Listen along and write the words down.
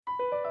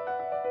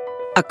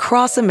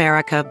Across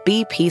America,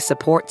 BP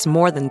supports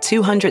more than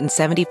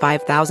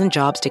 275,000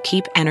 jobs to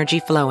keep energy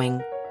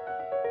flowing.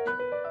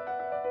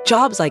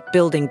 Jobs like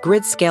building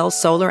grid-scale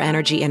solar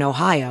energy in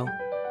Ohio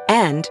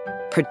and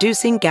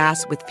producing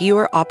gas with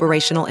fewer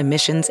operational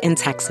emissions in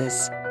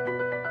Texas.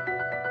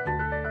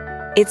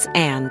 It's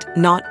and,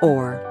 not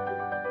or.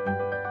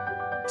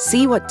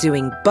 See what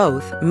doing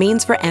both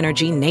means for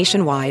energy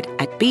nationwide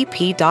at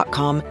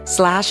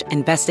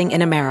bp.com/investing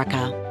in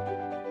America.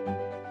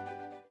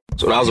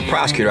 So when I was a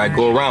prosecutor, I'd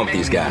go around with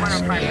these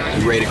guys.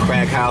 We raided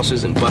crack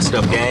houses and busted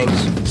up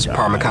gangs. This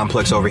apartment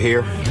complex over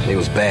here, it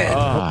was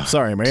bad.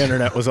 Sorry, my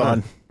internet was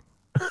on.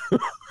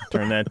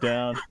 Turn that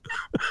down.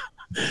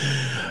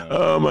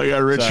 Oh, my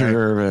God, Richard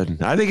Irvin.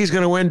 I think he's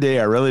going to win, D.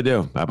 I really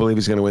do. I believe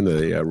he's going to win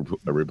the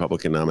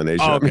Republican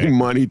nomination. Oh, okay. I mean,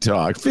 money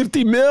talk.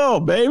 50 mil,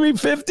 baby.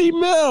 50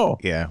 mil.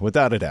 Yeah,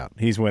 without a doubt.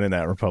 He's winning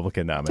that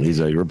Republican nomination. He's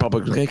a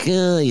Republican. Like,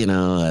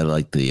 I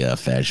like the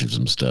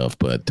fascism stuff,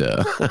 but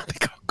I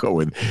think I'll go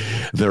with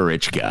the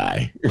rich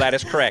guy. That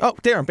is correct. Oh,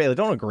 Darren Bailey,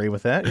 don't agree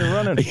with that. You're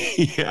running.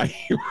 Yeah.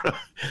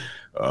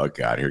 Oh,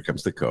 God, here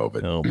comes the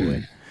COVID. Oh,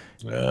 boy.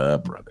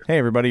 Brother. Hey,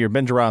 everybody, your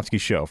Ben Joravsky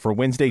Show for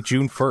Wednesday,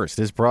 June 1st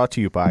is brought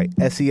to you by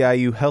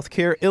SEIU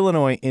Healthcare,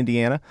 Illinois,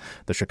 Indiana,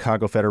 the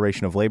Chicago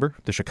Federation of Labor,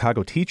 the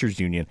Chicago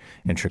Teachers Union,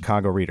 and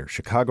Chicago Reader.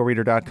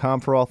 ChicagoReader.com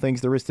for all things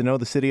there is to know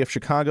the city of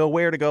Chicago,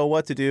 where to go,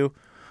 what to do,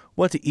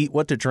 what to eat,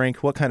 what to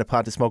drink, what kind of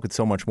pot to smoke, and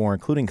so much more,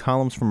 including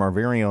columns from our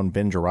very own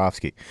Ben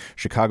Joravsky.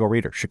 Chicago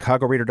Reader,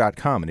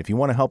 ChicagoReader.com. And if you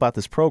want to help out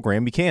this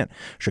program, you can.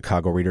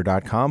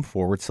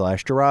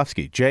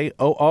 ChicagoReader.com/Joravsky.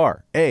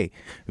 JORA,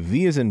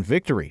 V as in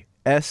victory.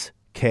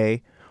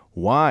 SKY.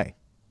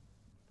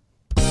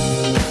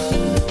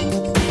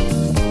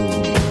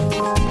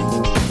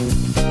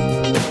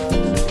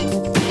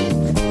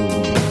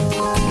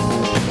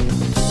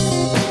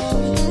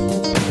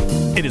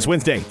 It is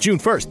Wednesday, June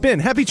 1st. Ben,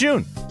 happy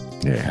June.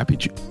 Yeah, happy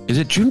June. Is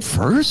it June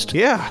 1st?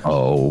 Yeah.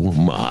 Oh,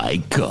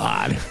 my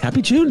God.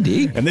 Happy June,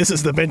 D. And this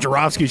is the Ben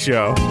Joravsky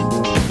Show.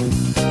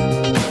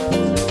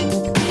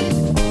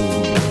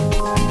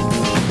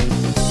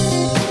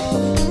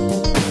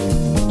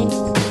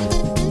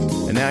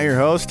 Now your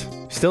host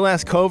still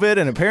has COVID,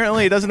 and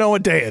apparently he doesn't know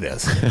what day it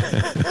is.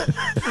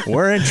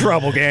 We're in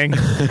trouble, gang.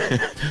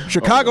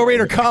 Chicago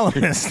Reader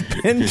columnist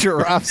Ben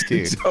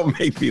Joravsky. Don't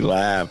make me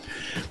laugh.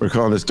 We're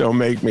calling this Don't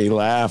Make Me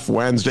Laugh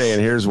Wednesday,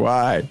 and here's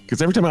why.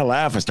 Because every time I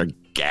laugh, I start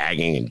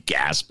gagging and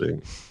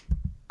gasping.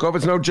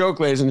 COVID's no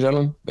joke, ladies and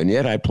gentlemen. And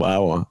yet I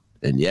plow on.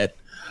 And yet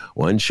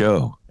one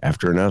show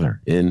after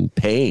another in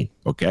pain,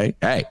 okay?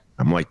 Hey,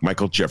 I'm like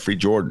Michael Jeffrey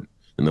Jordan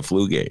in the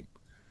flu game.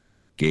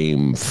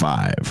 Game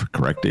 5,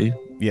 correct, D?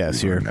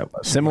 Yes, you're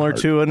similar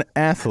to an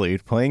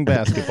athlete playing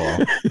basketball.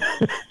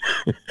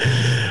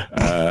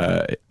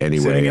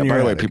 Anyway, by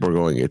the way, people are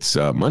going, it's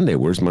Monday,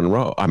 where's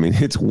Monroe? I mean,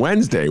 it's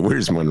Wednesday,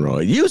 where's Monroe?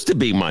 It used to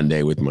be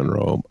Monday with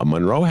Monroe.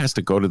 Monroe has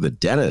to go to the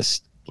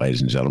dentist,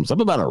 ladies and gentlemen.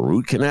 Something about a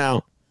root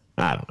canal.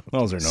 I don't know.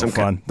 Those are no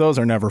fun. Those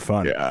are never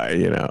fun.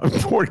 Yeah,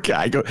 poor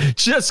guy.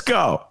 Just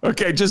go.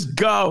 Okay, just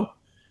go.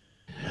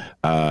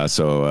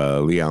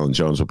 So LeAlan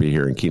Jones will be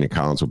here, and Kina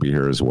Collins will be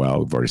here as well.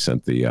 We've already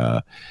sent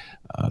the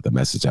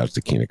message out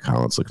to Kina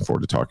Collins. Looking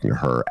forward to talking to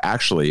her.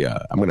 Actually,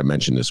 I'm going to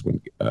mention this when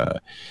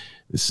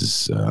this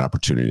is an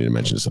opportunity to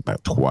mention this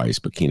about twice.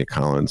 But Kina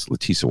Collins,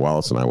 Leticia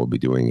Wallace, and I will be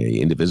doing a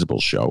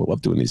Indivisible show. I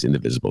love doing these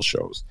Indivisible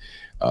shows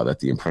that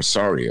the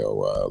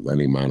impresario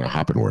Lenny Mana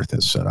Hoppenworth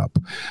has set up.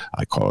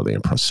 I call her the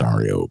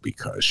impresario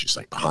because she's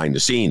like behind the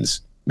scenes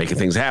making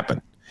things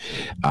happen.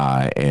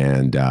 So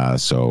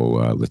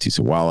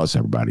Leticia Wallace,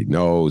 everybody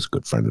knows,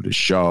 good friend of the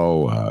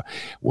show,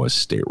 was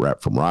state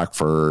rep from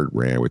Rockford,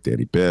 ran with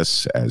Danny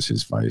Biss as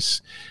his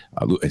vice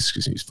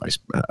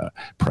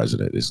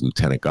president, his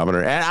lieutenant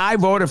governor, and I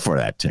voted for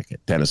that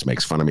ticket. Dennis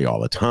makes fun of me all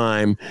the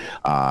time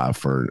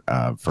for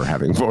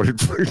having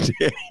voted for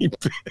Danny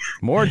Biss.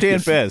 More Dan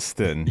Biss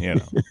than,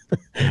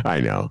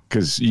 I know,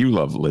 because you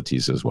love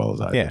Leticia as well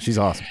as I do. Yeah, she's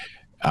awesome.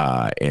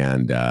 So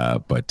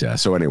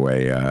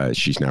anyway,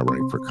 she's now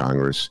running for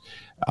Congress,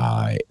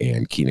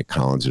 and Kina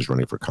Collins is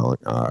running for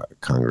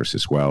Congress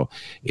as well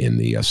in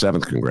the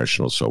 7th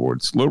Congressional. So we're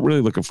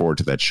really looking forward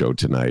to that show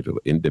tonight,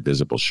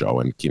 Indivisible show,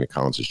 and Kina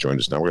Collins has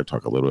joined us. Now we're going to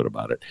talk a little bit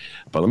about it,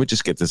 but let me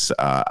just get this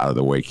out of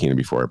the way, Kina,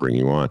 before I bring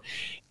you on.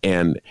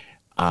 And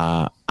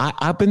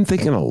I've been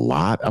thinking a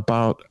lot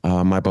about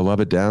my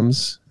beloved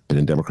Dems. Been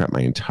a Democrat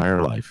my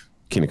entire life.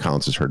 Kina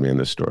Collins has heard me on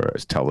this story,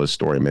 tell this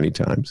story many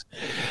times.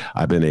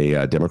 I've been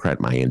a Democrat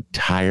my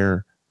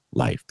entire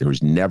life. There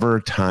was never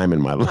a time in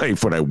my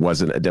life when I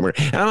wasn't a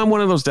Democrat. And I'm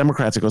one of those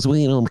Democrats that goes,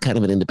 well, I'm kind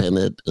of an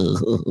independent.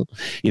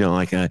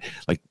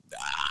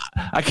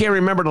 I can't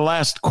remember the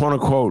last quote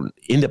unquote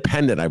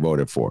independent I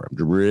voted for. I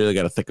really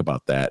got to think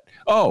about that.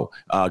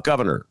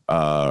 Governor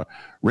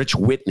Rich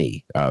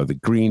Whitney, the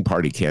Green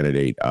Party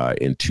candidate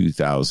in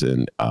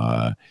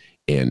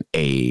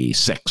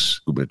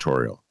 2006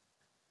 gubernatorial.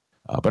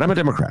 But I'm a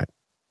Democrat.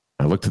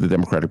 I look to the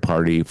Democratic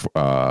Party.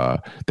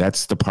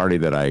 That's the party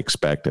that I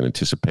expect and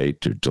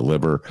anticipate to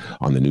deliver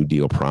on the New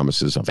Deal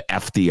promises of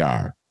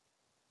FDR.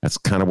 That's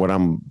kind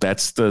of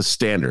that's the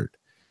standard.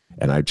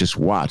 And I just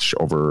watched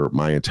over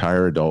my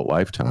entire adult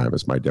lifetime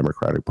as my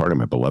Democratic Party,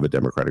 my beloved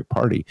Democratic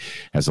Party,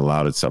 has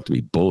allowed itself to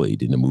be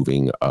bullied into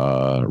moving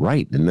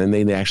right. And then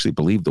they actually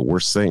believe the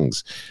worst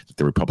things that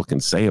the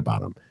Republicans say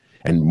about them.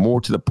 And more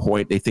to the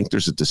point, they think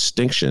there's a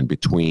distinction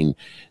between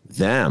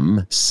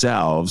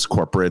themselves,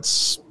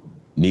 corporates,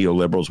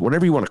 neoliberals,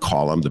 whatever you want to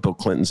call them, the Bill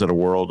Clintons of the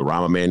world, the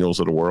Rahm Emanuels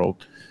of the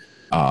world.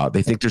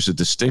 They think there's a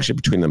distinction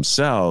between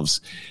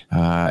themselves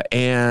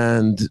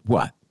and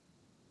what?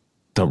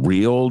 The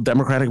real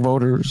Democratic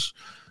voters.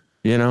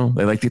 They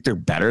like think they're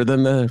better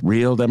than the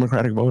real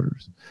Democratic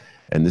voters.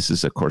 And this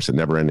is, of course, a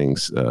never-ending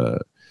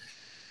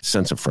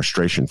sense of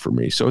frustration for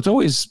me. So it's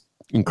always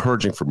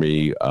encouraging for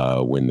me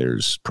when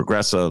there's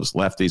progressives,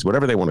 lefties,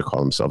 whatever they want to call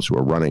themselves, who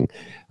are running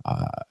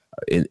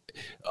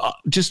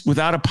just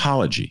without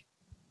apology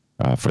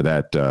for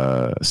that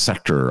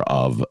sector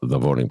of the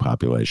voting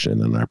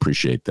population. And I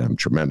appreciate them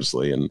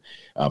tremendously. And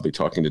I'll be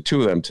talking to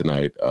two of them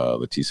tonight,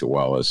 Leticia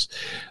Wallace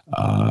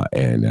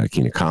and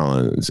Kina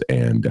Collins.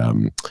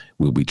 And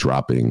we'll be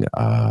dropping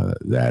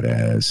that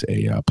as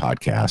a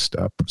podcast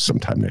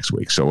sometime next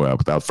week. So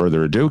without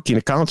further ado,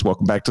 Kina Collins,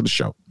 welcome back to the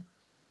show.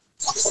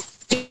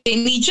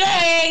 Amy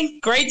J,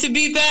 great to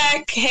be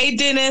back. Hey,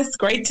 Dennis,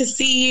 great to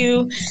see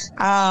you.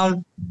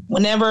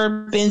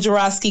 Whenever Ben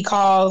Jarofsky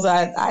calls,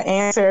 I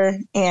answer,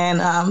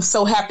 and I'm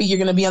so happy you're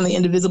going to be on the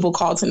Indivisible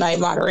call tonight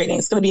moderating.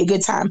 It's going to be a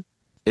good time.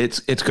 It's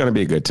going to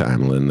be a good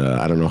time, Lynn.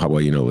 I don't know how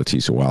well you know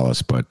Leticia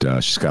Wallace, but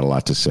she's got a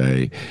lot to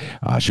say.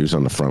 She was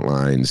on the front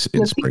lines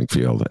in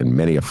Springfield in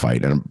many a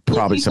fight, and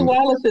probably Leticia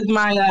Wallace is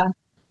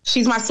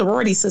she's my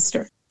sorority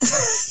sister.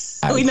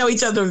 We know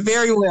each other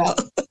very well.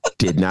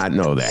 Did not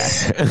know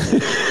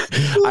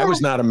that. I was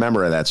not a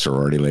member of that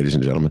sorority, ladies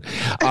and gentlemen.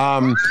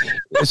 All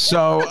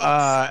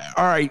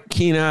right,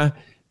 Kina,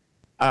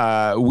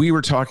 we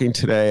were talking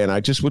today, and I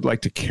just would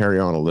like to carry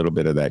on a little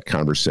bit of that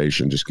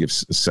conversation, just give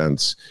a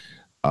sense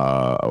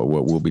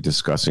what we'll be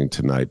discussing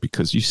tonight,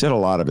 because you said a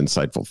lot of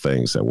insightful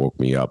things that woke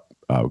me up,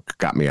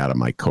 got me out of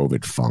my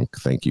COVID funk.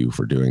 Thank you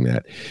for doing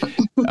that.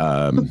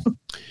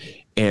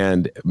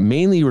 And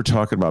mainly you were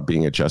talking about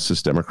being a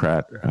Justice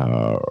Democrat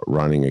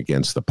running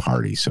against the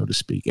party, so to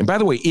speak. And by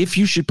the way, if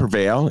you should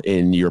prevail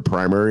in your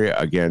primary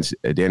against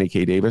Danny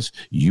K. Davis,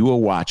 you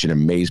will watch in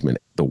amazement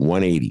the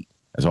 180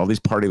 as all these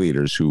party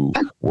leaders who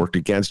worked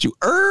against you.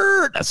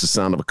 That's the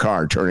sound of a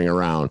car turning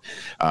around.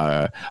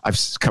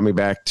 Coming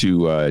back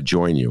to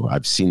join you.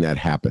 I've seen that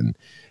happen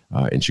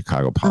in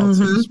Chicago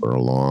politics for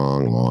a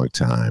long, long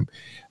time.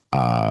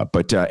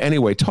 But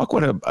anyway, talk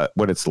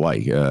what it's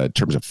like in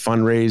terms of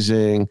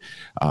fundraising,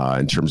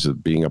 in terms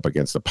of being up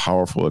against the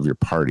powerful of your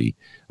party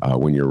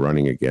when you're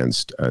running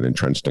against an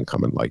entrenched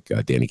incumbent like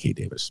Danny K.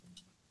 Davis.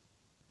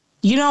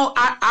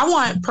 I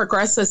want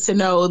progressives to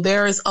know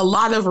there's a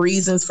lot of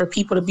reasons for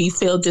people to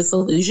feel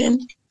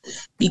disillusioned,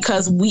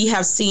 because we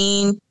have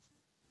seen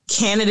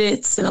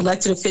candidates and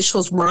elected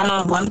officials run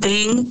on one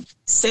thing,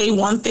 say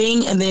one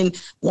thing, and then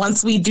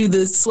once we do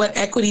the sweat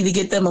equity to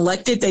get them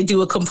elected, they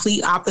do a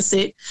complete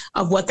opposite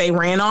of what they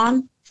ran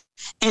on.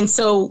 And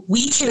so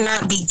we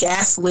cannot be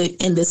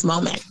gaslit in this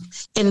moment.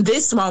 In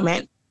this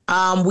moment,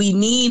 we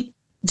need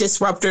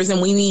disruptors,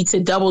 and we need to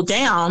double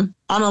down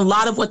on a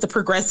lot of what the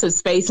progressive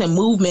space and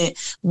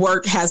movement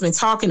work has been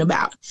talking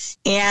about.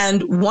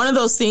 And one of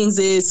those things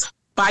is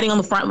fighting on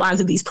the front lines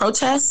of these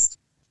protests,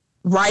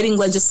 writing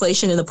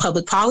legislation in the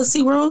public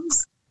policy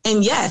rooms,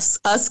 and yes,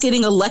 us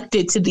getting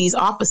elected to these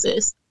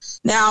offices.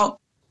 Now,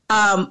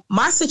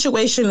 my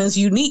situation is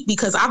unique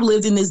because I've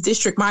lived in this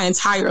district my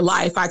entire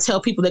life. I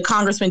tell people that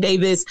Congressman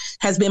Davis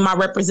has been my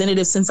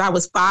representative since I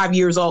was 5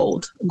 years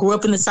old. Grew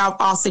up in the South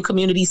Austin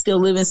community, still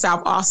live in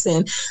South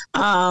Austin.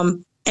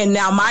 And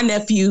now my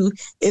nephew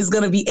is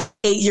going to be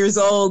 8 years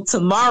old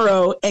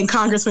tomorrow, and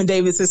Congressman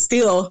Davis is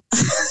still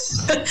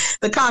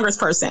the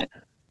congressperson.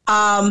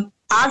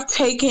 I've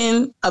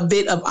taken a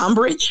bit of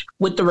umbrage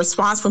with the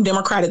response from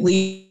Democratic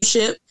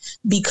leadership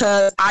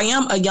because I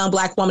am a young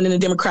Black woman in the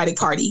Democratic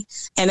Party.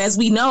 And as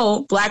we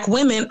know, Black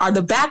women are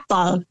the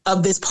backbone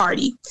of this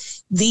party.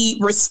 The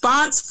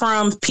response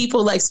from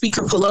people like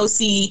Speaker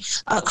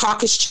Pelosi,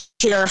 Caucus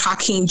Chair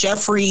Hakeem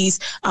Jeffries,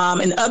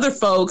 and other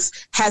folks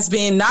has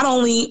been, not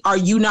only are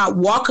you not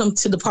welcome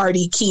to the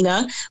party,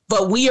 Kina,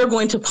 but we are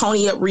going to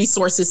pony up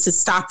resources to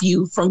stop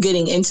you from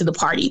getting into the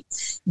party.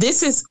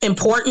 This is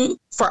important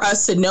for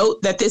us to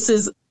note that this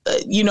is,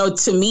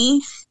 to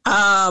me,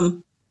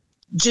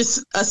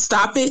 just a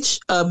stoppage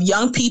of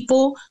young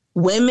people,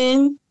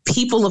 women,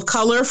 people of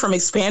color from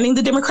expanding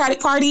the Democratic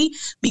Party,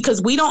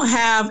 because we don't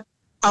have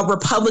a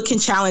Republican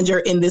challenger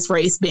in this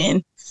race,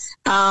 Ben.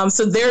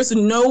 So there's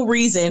no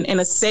reason in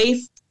a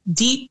safe,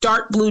 deep,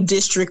 dark blue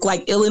district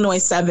like Illinois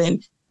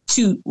 7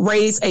 to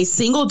raise a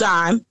single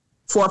dime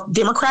for a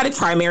Democratic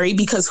primary,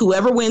 because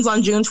whoever wins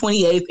on June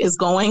 28th is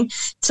going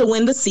to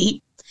win the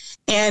seat.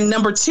 And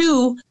number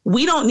two,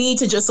 we don't need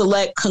to just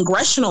elect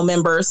congressional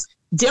members.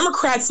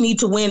 Democrats need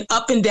to win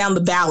up and down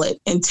the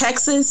ballot in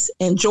Texas,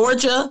 in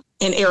Georgia,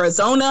 in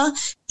Arizona,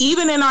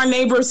 even in our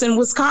neighbors in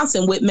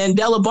Wisconsin with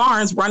Mandela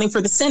Barnes running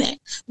for the Senate,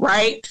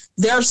 right?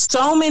 There are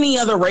so many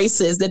other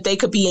races that they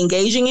could be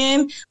engaging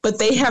in, but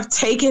they have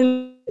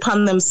taken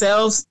upon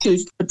themselves to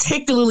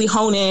particularly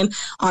hone in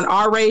on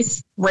our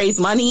race, raise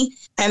money,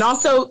 and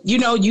also,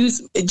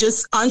 use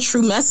just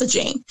untrue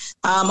messaging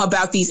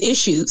about these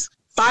issues.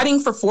 Fighting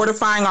for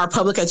fortifying our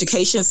public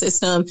education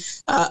system,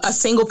 a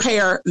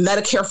single-payer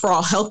Medicare for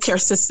all healthcare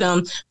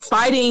system,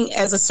 fighting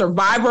as a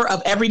survivor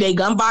of everyday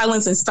gun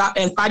violence and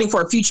fighting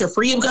for a future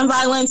free of gun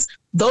violence.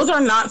 Those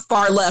are not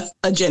far-left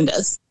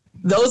agendas.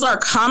 Those are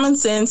common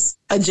sense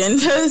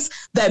agendas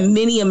that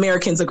many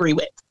Americans agree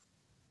with.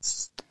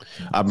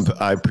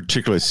 I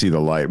particularly see the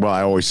light. Well,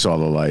 I always saw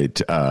the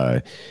light,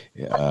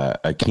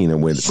 Kina,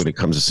 when it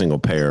comes to single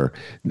payer,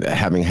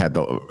 having had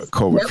the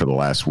COVID for the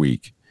last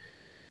week.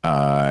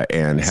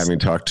 And having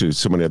talked to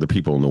so many other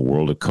people in the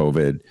world of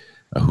COVID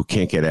who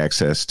can't get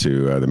access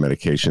to the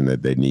medication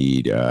that they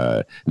need,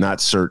 not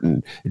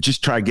certain,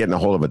 just try getting a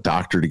hold of a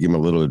doctor to give them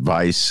a little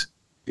advice.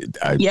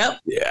 Well,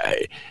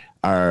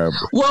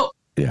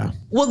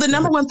 the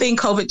number one thing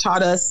COVID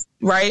taught us,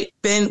 right,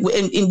 Ben,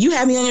 and you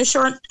had me on your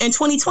show in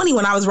 2020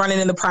 when I was running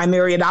in the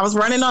primary, and I was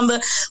running on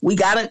we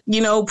got to,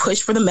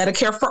 push for the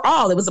Medicare for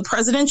all. It was a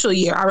presidential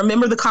year. I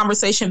remember the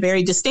conversation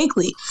very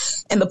distinctly.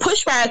 And the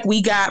pushback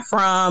we got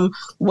from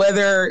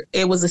whether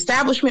it was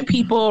establishment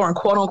people or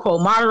quote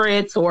unquote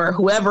moderates or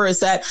whoever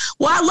is that,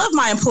 well, I love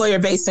my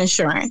employer-based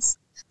insurance.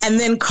 And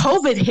then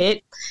COVID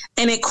hit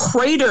and it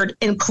cratered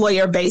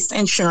employer-based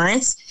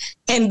insurance.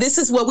 And this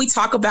is what we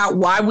talk about,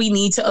 why we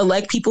need to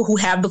elect people who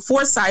have the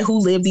foresight, who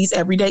live these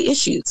everyday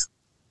issues.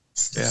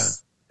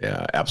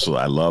 Yeah,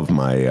 absolutely. I love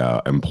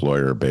my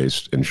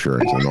employer-based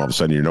insurance. And all of a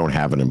sudden you don't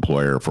have an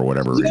employer for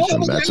whatever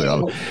reason. That's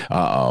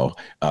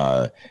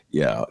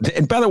yeah.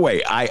 And by the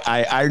way,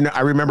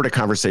 I remember the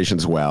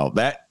conversations well.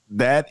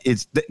 That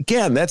is,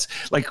 again, that's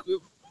like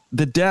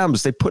the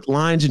Dems, they put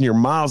lines in your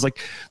mouths. Like,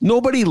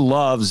 nobody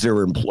loves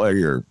their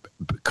employer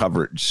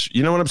coverage.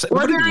 You know what I'm saying?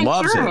 Nobody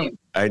loves it.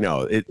 I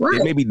know it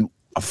may be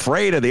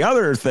afraid of the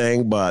other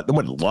thing, but no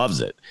one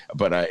loves it.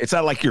 But it's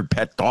not like your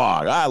pet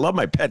dog. I love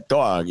my pet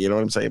dog. You know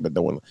what I'm saying? But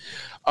no one.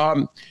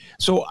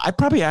 So I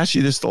probably asked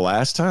you this the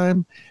last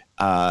time,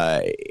 but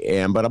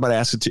I'm going to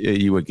ask it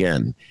to you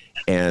again.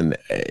 And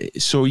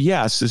so,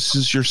 yes, this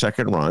is your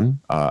second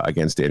run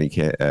against Danny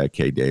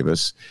K.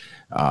 Davis.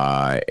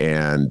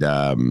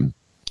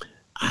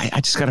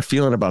 I just got a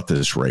feeling about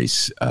this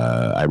race.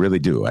 I really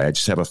do. I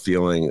just have a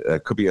feeling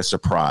it could be a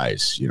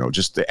surprise.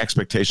 Just the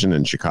expectation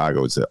in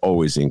Chicago is that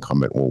always the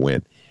incumbent will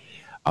win.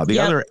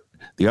 The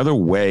other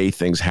way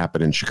things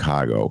happen in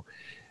Chicago,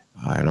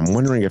 and I'm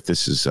wondering if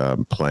this is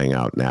playing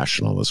out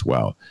national as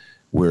well,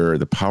 where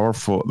the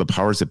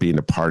powers that be in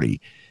the party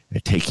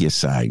take you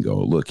aside and go,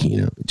 look,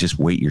 just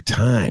wait your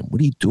time.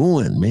 What are you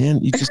doing, man?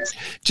 You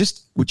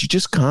would you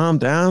just calm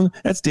down?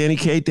 That's Danny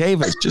K.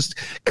 Davis. Just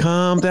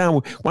calm down.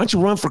 Why don't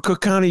you run for Cook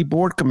County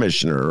Board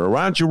Commissioner? Or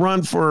why don't you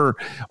run for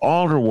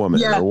Alderwoman?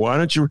 Yeah. Or why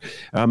don't you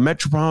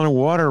Metropolitan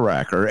Water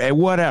Rack? Or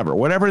whatever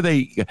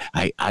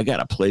I got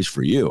a place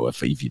for you.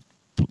 If you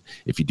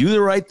do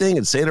the right thing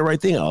and say the right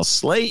thing, I'll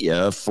slate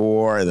you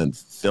for, and then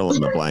fill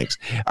in the blanks.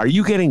 Are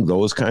you getting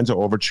those kinds of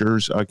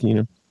overtures,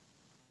 Kina?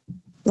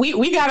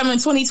 We got them in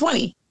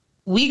 2020.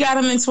 We got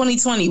them in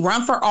 2020.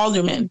 Run for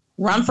alderman,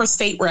 run for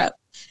state rep.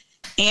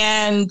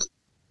 And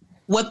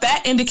what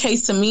that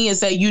indicates to me is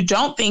that you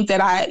don't think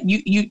that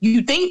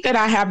you think that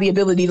I have the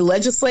ability to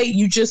legislate.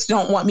 You just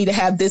don't want me to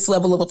have this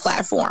level of a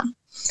platform.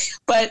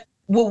 But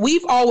what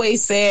we've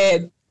always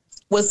said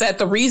was that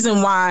the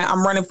reason why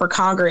I'm running for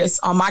Congress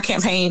on my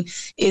campaign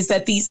is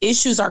that these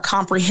issues are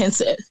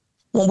comprehensive.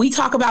 When we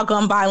talk about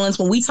gun violence,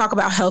 when we talk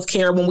about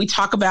healthcare, when we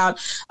talk about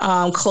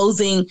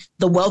closing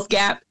the wealth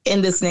gap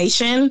in this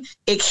nation,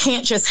 it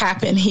can't just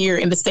happen here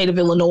in the state of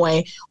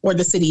Illinois or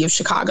the city of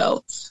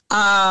Chicago.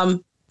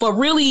 But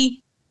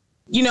really,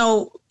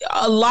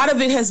 a lot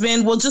of it has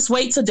been, well, just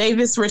wait till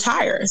Davis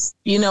retires.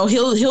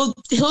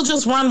 He'll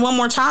just run one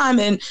more time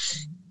and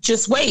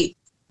just wait.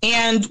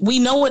 And we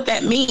know what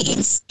that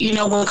means.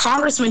 When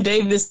Congressman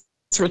Davis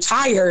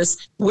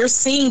retires, we're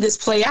seeing this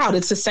play out.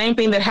 It's the same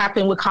thing that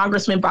happened with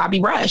Congressman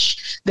Bobby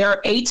Rush. There are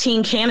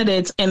 18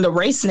 candidates in the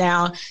race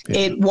now. Yeah.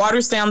 It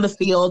waters down the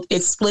field.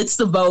 It splits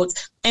the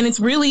votes. And it's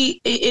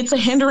a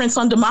hindrance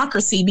on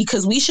democracy,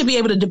 because we should be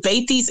able to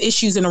debate these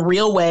issues in a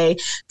real way.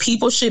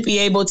 People should be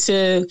able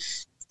to,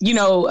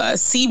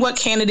 see what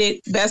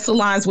candidate best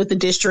aligns with the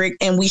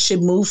district, and we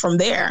should move from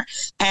there.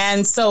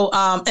 And so,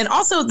 and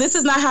also, this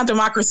is not how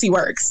democracy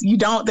works.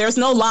 There's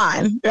no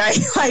line, right?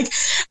 Like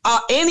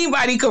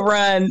anybody could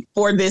run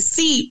for this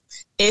seat.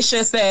 It's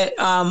just that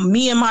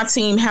me and my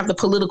team have the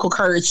political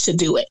courage to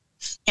do it.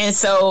 And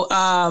so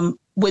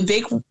with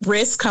big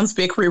risk comes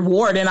big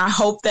reward. And I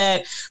hope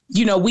that,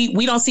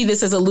 we don't see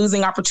this as a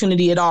losing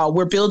opportunity at all.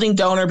 We're building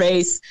donor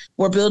base.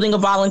 We're building a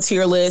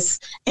volunteer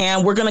list,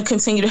 and we're going to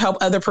continue to help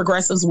other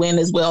progressives win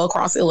as well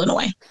across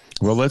Illinois.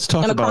 Well, let's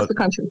talk about the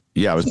country.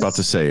 Yeah, I was about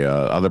to say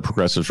other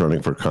progressives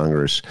running for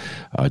Congress,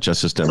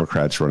 Justice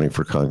Democrats running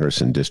for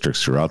Congress in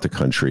districts throughout the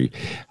country,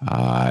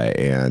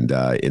 and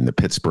in the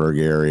Pittsburgh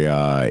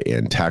area,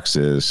 in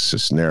Texas,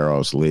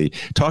 Cisneros, Lee.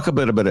 Talk a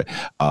bit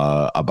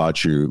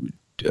about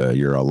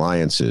your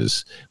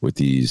alliances with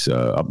these.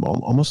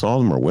 Almost all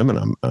of them are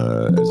women.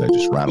 As I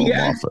just rattled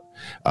them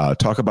off.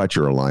 Talk about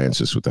your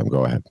alliances with them.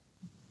 Go ahead.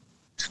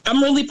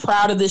 I'm really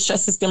proud of this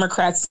Justice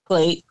Democrats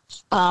slate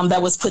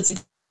that was put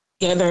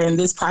together in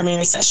this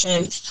primary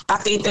session. I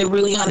think they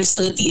really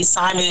understood the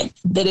assignment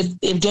that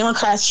if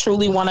Democrats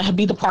truly want to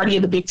be the party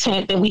of the big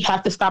tent, then we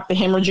have to stop the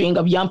hemorrhaging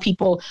of young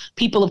people,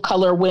 people of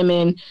color,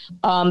 women,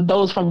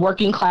 those from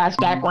working class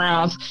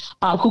backgrounds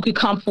who could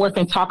come forth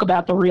and talk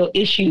about the real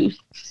issues.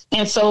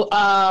 And so,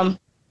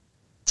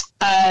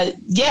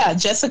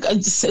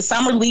 Jessica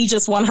Summer Lee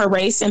just won her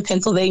race in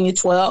Pennsylvania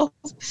 12.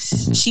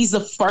 She's the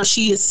first.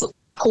 She is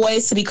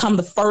poised to become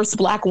the first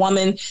Black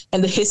woman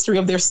in the history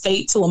of their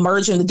state to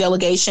emerge in the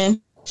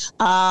delegation.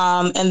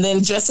 And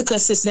then Jessica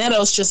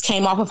Cisneros just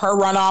came off of her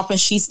runoff, and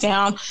she's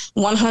down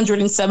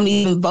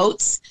 170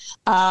 votes.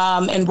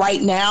 And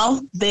right now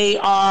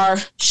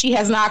she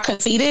has not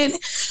conceded.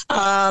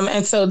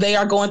 And so they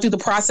are going through the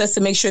process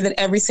to make sure that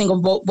every single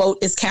vote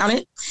is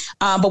counted.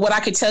 But what I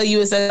could tell you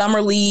is that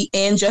Summer Lee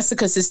and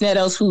Jessica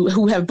Cisneros,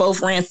 who have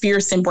both ran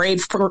fierce and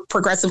brave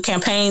progressive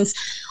campaigns,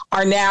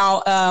 are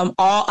now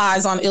all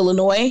eyes on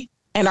Illinois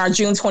and our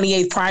June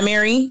 28th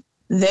primary.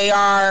 They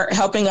are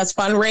helping us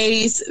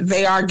fundraise.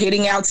 They are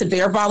getting out to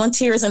their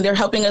volunteers, and they're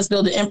helping us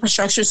build an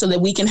infrastructure so that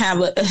we can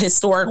have a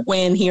historic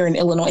win here in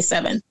Illinois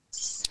 7.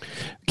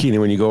 Kina,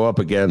 when you go up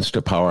against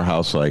a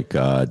powerhouse like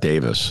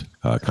Davis,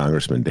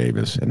 Congressman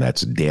Davis, and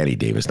that's Danny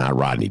Davis, not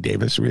Rodney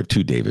Davis. We have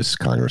 2 Davis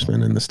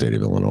congressmen in the state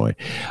of Illinois.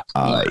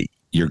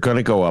 You're going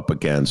to go up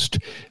against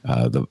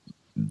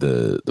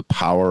the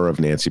power of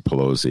Nancy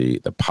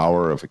Pelosi, the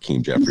power of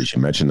Hakeem Jeffries.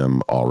 You mentioned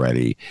them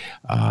already,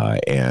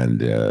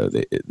 and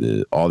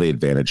all the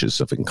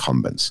advantages of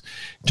incumbents.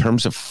 In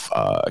terms of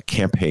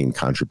campaign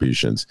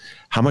contributions,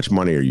 how much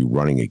money are you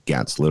running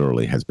against?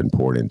 Literally, has been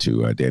poured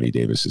into Danny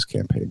Davis's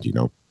campaign. Do you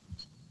know?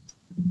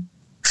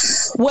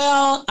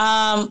 Well,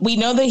 we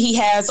know that he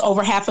has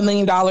over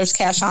 $500,000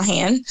 cash on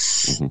hand,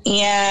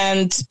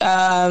 and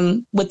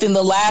within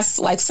the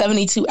last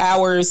 72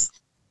 hours.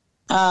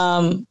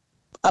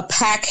 A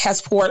PAC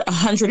has poured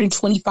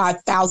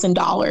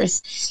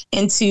 $125,000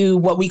 into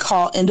what we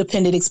call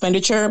independent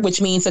expenditure,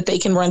 which means that they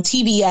can run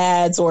TV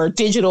ads or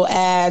digital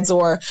ads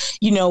or,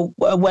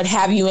 what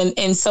have you.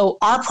 And so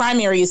our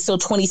primary is still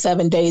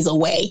 27 days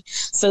away.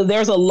 So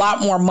there's a lot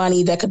more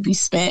money that could be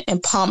spent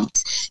and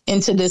pumped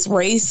into this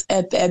race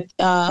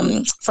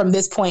from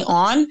this point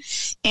on.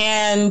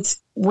 And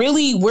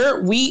really,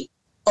 we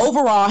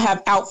overall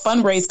have out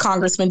fundraised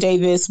Congressman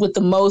Davis with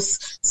the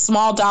most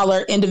small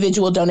dollar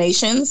individual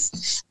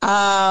donations,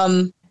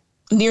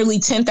 nearly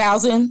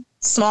 10,000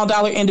 small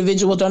dollar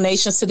individual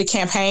donations to the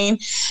campaign.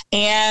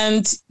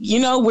 And,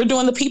 we're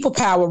doing the people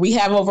power. We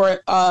have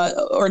over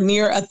or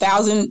near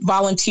 1,000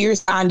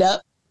 volunteers signed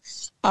up.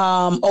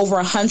 Over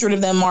 100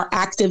 of them are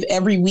active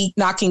every week,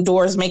 knocking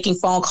doors, making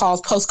phone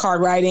calls, postcard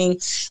writing.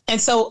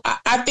 And so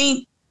I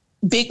think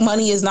big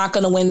money is not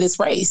going to win this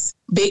race.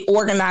 Big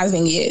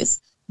organizing is.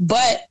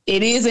 But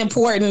it is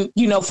important,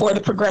 for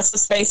the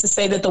progressive space to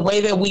say that the way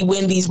that we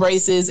win these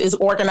races is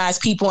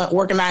organized people and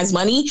organized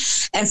money.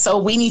 And so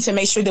we need to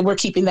make sure that we're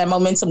keeping that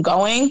momentum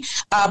going.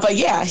 But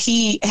yeah,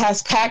 he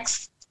has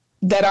PACs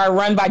that are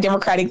run by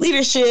Democratic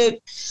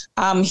leadership.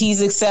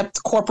 He's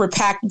accepted corporate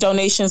PAC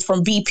donations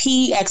from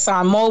BP,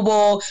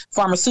 ExxonMobil,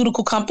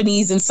 pharmaceutical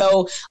companies. And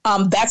so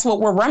that's what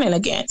we're running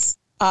against.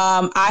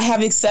 I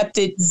have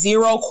accepted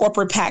 0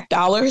 corporate PAC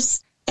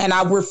dollars. And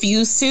I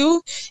refuse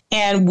to,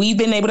 and we've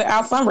been able to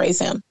out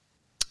fundraise him.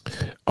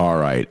 All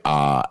right.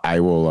 I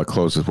will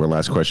close with one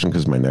last question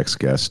because my next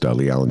guest,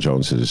 LeAlan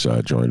Jones, has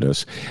joined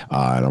us,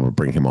 and I'm going to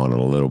bring him on in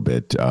a little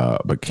bit.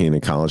 But Kina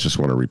and Collins, just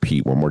want to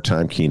repeat one more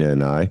time. Kina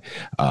and I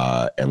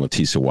and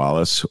Leticia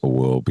Wallace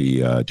will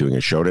be doing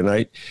a show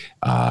tonight.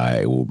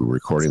 We'll be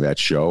recording that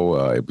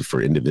show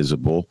for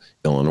Indivisible,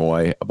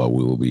 Illinois, but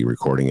we will be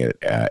recording it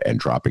and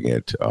dropping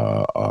it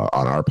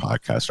on our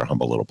podcast, our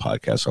humble little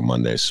podcast on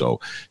Monday. So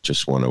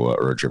just want to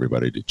urge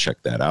everybody to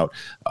check that out.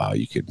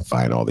 You can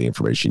find all the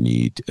information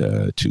you need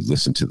to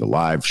listen to the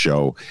live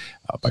show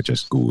by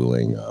just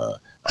Googling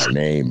our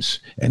names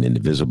and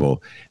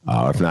Indivisible.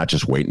 If not,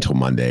 just wait until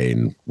Monday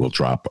and we'll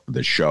drop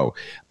the show.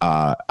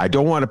 I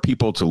don't want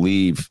people to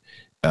leave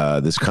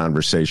this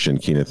conversation,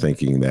 Kina,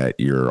 thinking that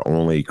you're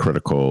only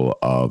critical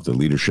of the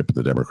leadership of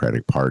the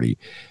Democratic Party.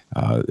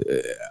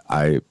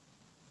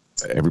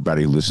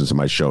 everybody who listens to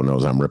my show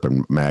knows I'm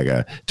ripping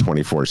MAGA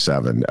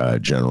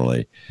 24/7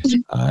 generally.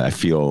 I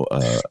feel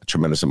a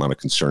tremendous amount of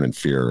concern and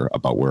fear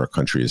about where our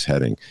country is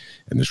heading.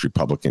 And this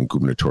Republican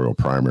gubernatorial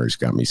primaries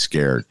got me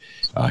scared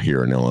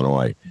here in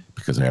Illinois,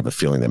 because I have a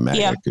feeling that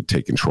MAGA could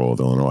take control of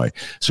Illinois.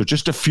 So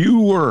just a few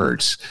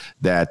words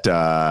that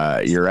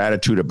your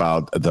attitude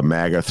about the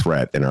MAGA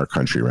threat in our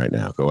country right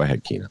now. Go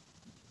ahead, Kina.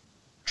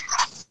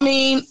 I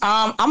mean,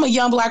 I'm a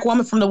young Black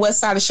woman from the west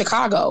side of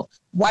Chicago.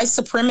 White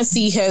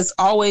supremacy has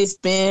always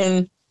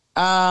been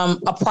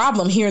a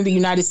problem here in the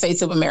United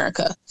States of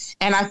America.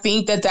 And I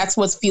think that that's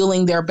what's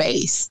fueling their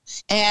base.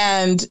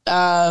 And,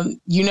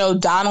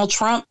 Donald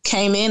Trump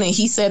came in and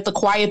he said the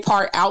quiet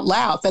part out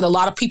loud that a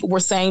lot of people were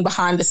saying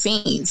behind the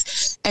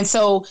scenes. And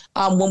so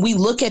when we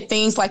look at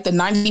things like the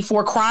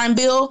 94 crime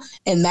bill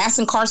and mass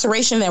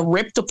incarceration that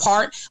ripped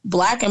apart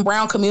Black and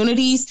brown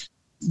communities,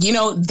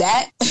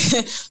 that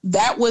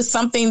was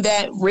something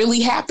that really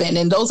happened.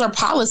 And those are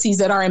policies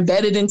that are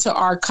embedded into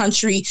our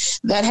country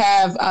that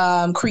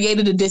have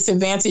created a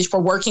disadvantage for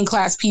working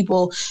class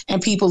people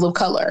and people of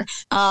color.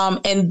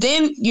 And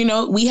then,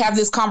 we have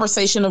this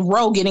conversation of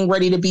Roe getting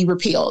ready to be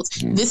repealed.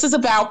 This is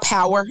about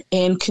power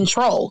and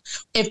control.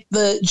 If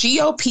the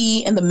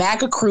GOP and the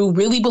MAGA crew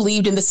really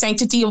believed in the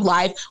sanctity of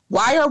life,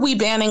 why are we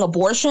banning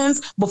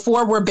abortions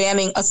before we're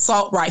banning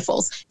assault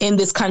rifles in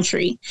this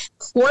country?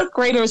 Fourth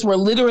graders were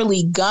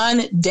literally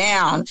gunned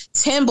down.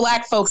 10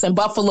 Black folks in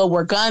Buffalo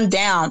were gunned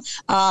down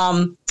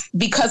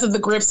because of the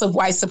grips of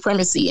white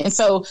supremacy. And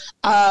so,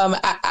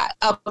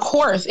 of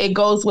course, it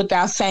goes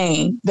without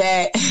saying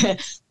that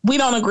we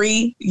don't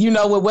agree,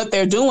 with what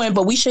they're doing,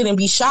 but we shouldn't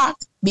be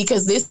shocked,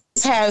 because this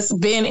has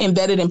been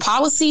embedded in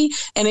policy,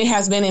 and it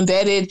has been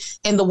embedded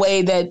in the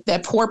way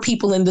that poor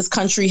people in this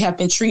country have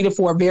been treated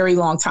for a very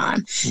long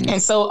time.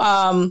 And so,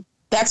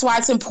 that's why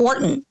it's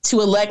important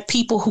to elect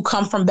people who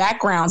come from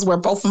backgrounds where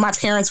both of my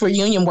parents were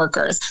union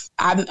workers.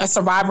 I'm a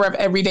survivor of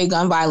everyday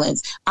gun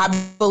violence. I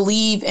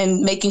believe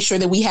in making sure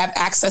that we have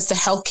access to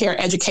healthcare,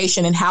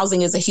 education, and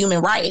housing as a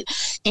human right.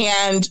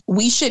 And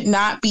we should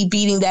not be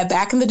beating that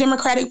back in the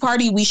Democratic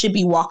Party. We should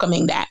be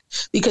welcoming that,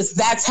 because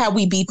that's how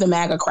we beat the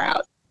MAGA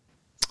crowd.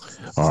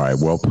 All right.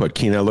 Well put,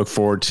 Kina. I look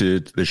forward to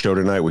the show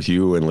tonight with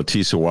you and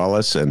Leticia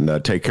Wallace,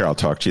 and take care. I'll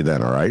talk to you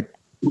then. All right.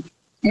 All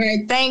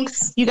right.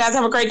 Thanks. You guys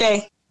have a great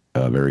day.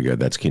 Very good.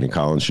 That's Kina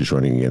Collins. She's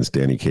running against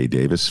Danny K.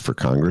 Davis for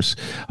Congress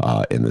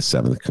in the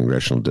 7th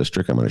Congressional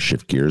District. I'm going to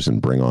shift gears and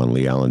bring on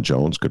LeAlan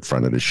Jones, good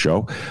friend of the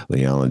show.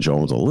 LeAlan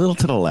Jones, a little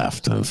to the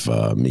left of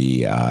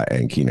me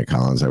and Kina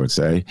Collins, I would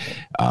say.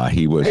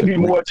 He was maybe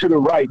more to the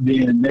right,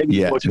 then.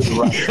 Maybe more to the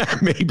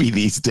right. Maybe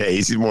these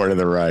days he's more to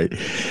the right.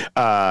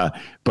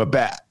 But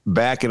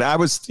back, and I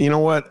was,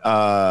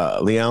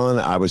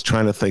 LeAlan, I was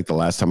trying to think the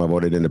last time I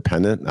voted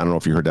independent. I don't know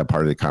if you heard that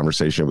part of the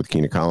conversation with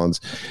Kina Collins.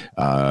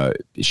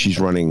 She's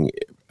running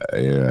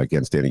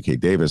against Danny K.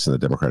 Davis in the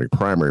Democratic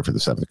primary for the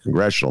 7th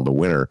Congressional. The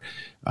winner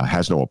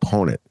has no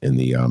opponent in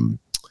the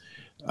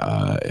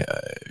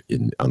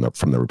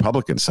from the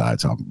Republican side.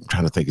 So I'm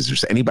trying to think, is there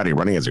anybody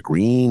running as a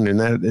Green in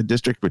that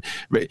district?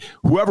 But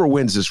whoever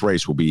wins this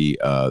race will be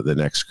the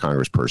next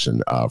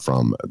congressperson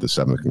from the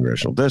 7th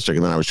Congressional District.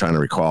 And then I was trying to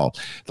recall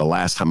the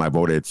last time I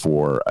voted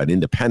for an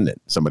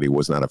independent, somebody who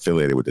was not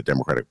affiliated with the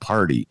Democratic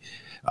Party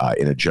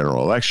in a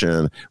general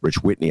election.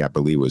 Rich Whitney, I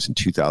believe, was in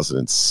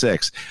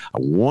 2006. I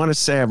want to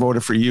say I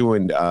voted for you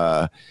in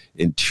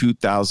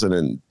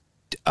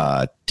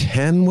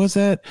 2010, was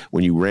that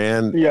when you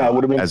ran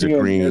as a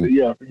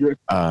Green?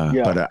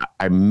 But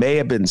I may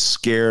have been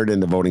scared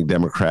into voting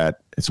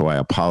Democrat, and so I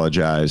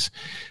apologize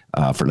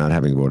for not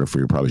having voted for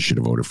you. Probably should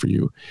have voted for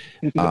you.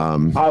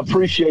 I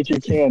appreciate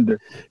your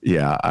candor.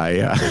 Yeah,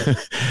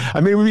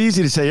 I mean, it would be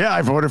easy to say, yeah,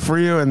 I voted for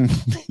you, and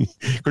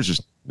of course,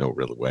 there's no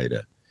real way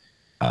to.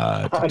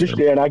 I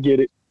understand. I get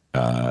it.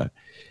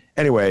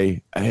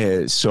 Anyway,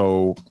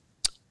 so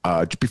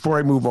before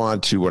I move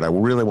on to what I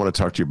really want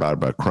to talk to you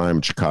about crime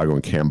in Chicago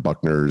and Cam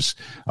Buckner's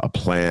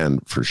plan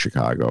for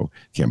Chicago.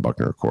 Cam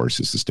Buckner, of course,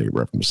 is the state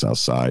rep from the South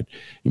Side.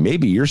 He may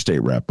be your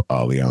state rep,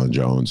 LeAlan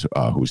Jones,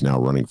 who's now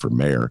running for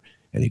mayor,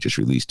 and he just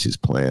released his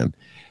plan.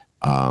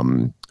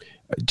 Do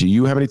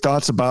you have any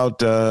thoughts about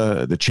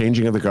the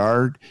changing of the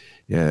guard?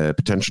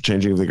 Potential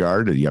changing of the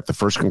guard? You have the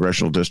 1st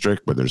Congressional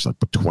District where there's like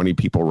 20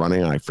 people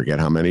running, I forget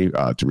how many,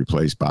 to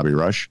replace Bobby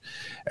Rush.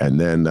 And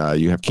then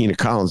you have Kina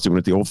Collins doing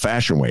it the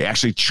old-fashioned way,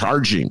 actually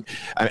challenging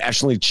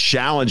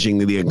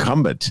the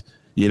incumbent.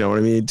 You know what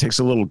I mean? It takes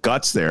a little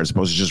guts there as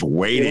opposed to just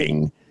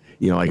waiting.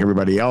 Like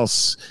everybody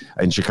else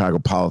in Chicago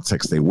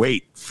politics, they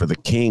wait for the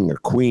king or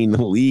queen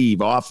to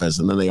leave office,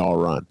 and then they all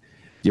run.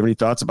 Do you have any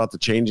thoughts about the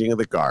changing of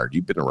the guard?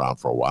 You've been around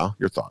for a while.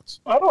 Your thoughts?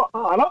 I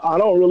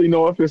don't really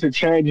know if it's a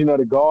changing of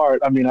the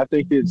guard. I mean, I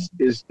think it's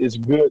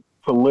good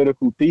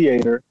political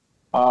theater.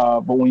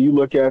 But when you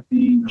look at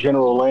the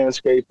general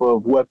landscape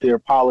of what they're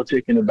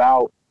politicking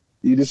about,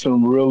 these are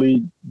some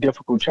really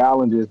difficult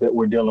challenges that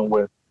we're dealing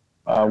with.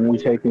 When we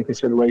take into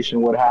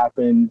consideration what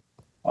happened,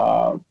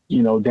 down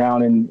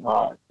in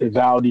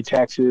Uvalde,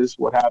 Texas,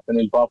 what happened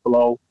in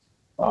Buffalo,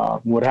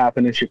 what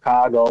happened in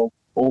Chicago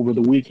over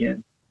the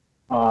weekend.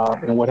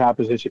 and what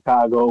happens in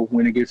Chicago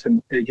when it gets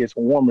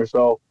warmer.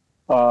 So,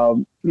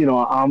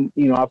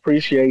 I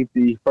appreciate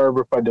the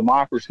fervor for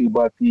democracy,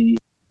 but the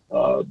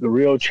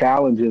real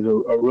challenges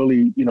are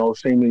really,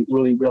 seeming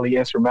really, really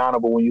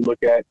insurmountable when you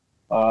look at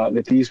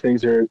that these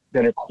things that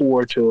are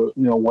core to,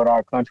 what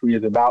our country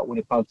is about when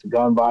it comes to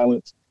gun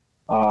violence,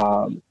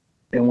 and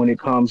when it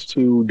comes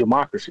to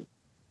democracy.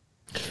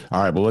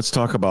 All right, well, let's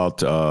talk about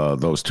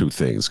those two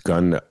things,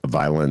 gun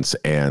violence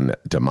and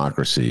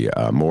democracy.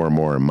 More and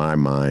more in my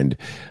mind,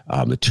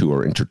 the two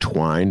are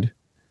intertwined.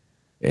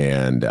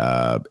 And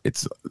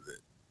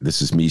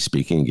this is me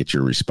speaking, get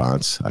your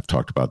response. I've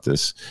talked about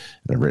this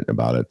and I've written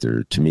about it.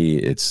 To me,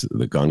 it's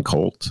the gun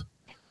cult.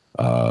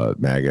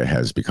 MAGA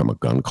has become a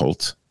gun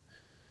cult.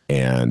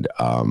 And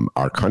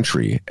our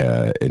country,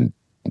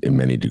 in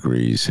many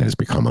degrees, has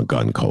become a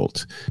gun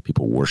cult.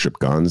 People worship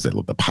guns. They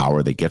love the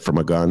power they get from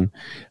a gun,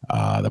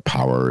 the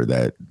power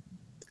that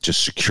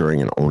just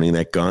securing and owning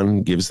that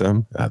gun gives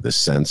them, the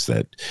sense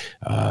that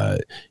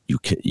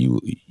you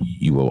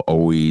will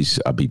always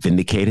be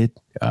vindicated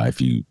if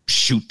you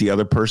shoot the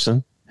other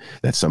person.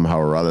 That somehow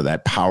or other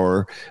that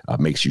power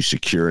makes you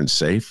secure and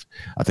safe.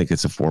 I think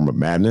it's a form of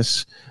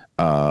madness.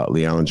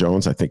 LeAlan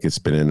Jones, I think it's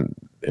been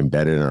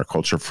embedded in our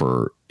culture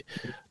for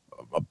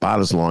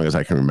about as long as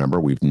I can remember.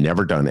 We've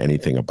never done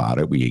anything about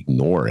it. We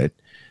ignore it.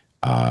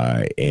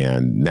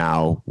 And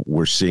now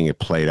we're seeing it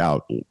played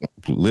out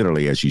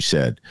literally, as you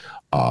said,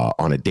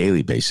 on a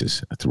daily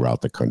basis throughout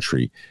the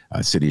country.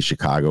 City of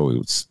Chicago, it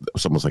was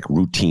almost like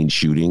routine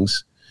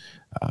shootings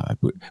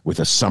with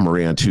a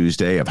summary on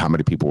Tuesday of how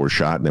many people were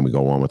shot, and then we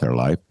go on with our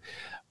life.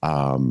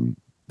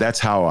 That's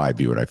how I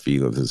view it. I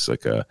feel this is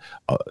like a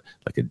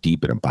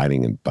deep and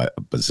abiding and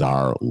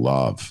bizarre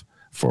love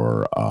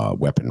for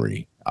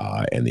weaponry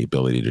and the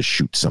ability to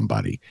shoot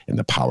somebody and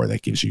the power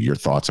that gives you. Your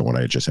thoughts on what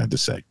I just had to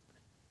say?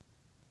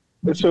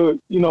 So,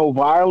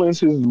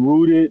 violence is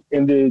rooted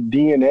in the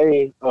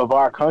DNA of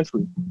our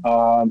country,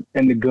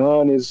 and the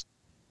gun is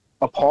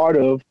a part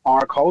of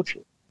our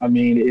culture. I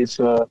mean,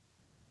 the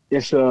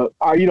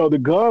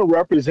gun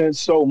represents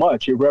so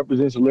much. It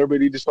represents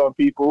liberty to some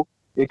people.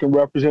 It can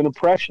represent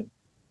oppression.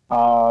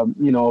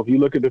 If you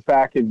look at the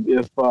fact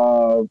if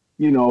the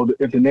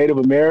Native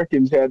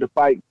Americans had to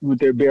fight with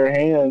their bare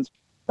hands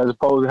as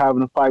opposed to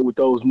having to fight with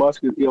those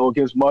muskets,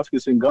 against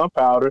muskets and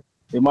gunpowder,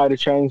 it might have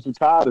changed the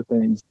tide of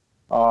things.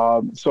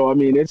 So I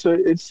mean, it's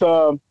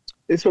a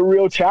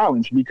real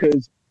challenge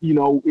because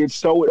it's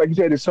so, like you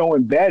said, it's so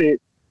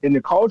embedded in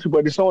the culture,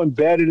 but it's so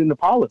embedded in the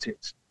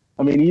politics.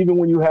 I mean, even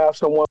when you have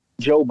someone,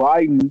 Joe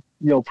Biden,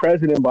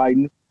 President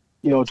Biden,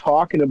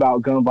 talking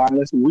about gun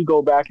violence, and we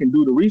go back and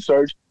do the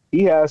research,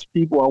 he has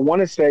people, I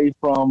want to say,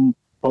 from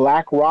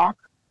BlackRock,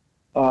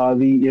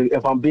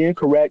 if I'm being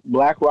correct,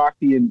 BlackRock,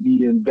 the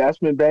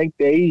investment bank,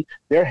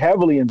 they're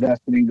heavily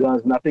invested in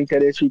guns, and I think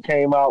that issue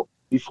came out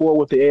before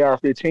with the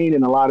AR-15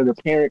 and a lot of the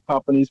parent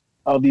companies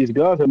of these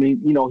guns. I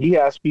mean, he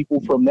has people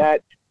from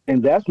that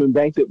investment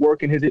bank that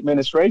work in his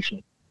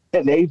administration,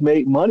 and they've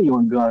made money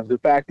on guns. The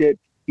fact that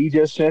he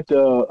just sent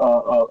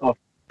a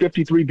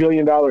 $53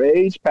 billion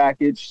aid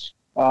package,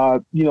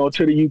 to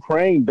the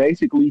Ukraine,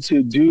 basically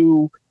to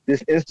do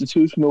this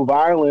institutional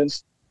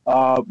violence,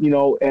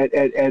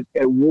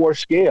 at war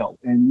scale.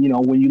 And,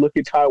 when you look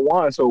at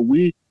Taiwan, so if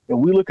we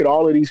look at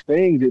all of these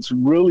things, it's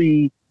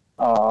really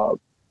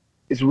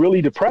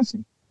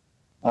depressing.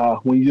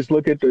 When you just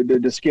look at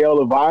the scale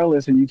of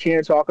violence, and you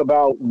can't talk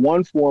about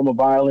one form of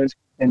violence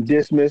and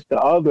dismiss the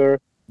other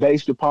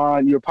based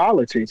upon your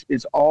politics.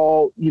 It's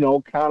all,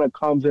 kind of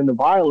comes into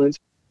violence.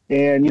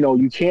 And,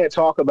 you can't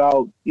talk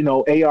about,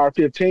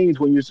 AR-15s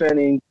when you're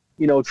sending,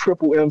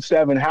 triple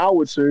M7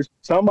 howitzers.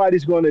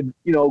 Somebody's going to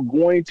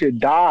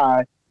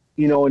die,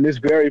 in this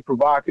very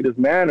provocative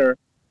manner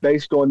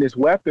based on this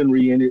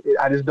weaponry. And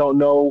I just don't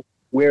know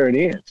where it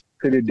ends,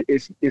 because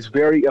it's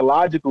very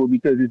illogical,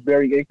 because it's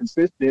very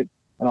inconsistent.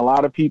 And a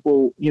lot of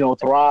people,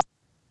 thrive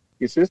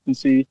in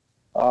consistency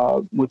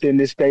within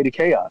this state of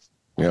chaos.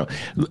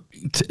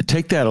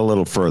 Take that a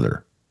little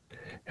further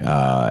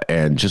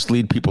and just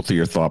lead people through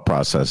your thought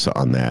process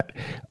on that,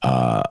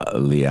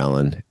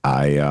 LeAlan.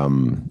 I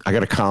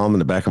got a column in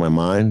the back of my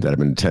mind that I've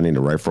been intending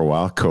to write for a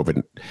while.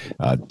 COVID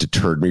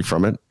deterred me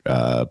from it,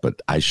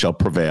 but I shall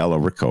prevail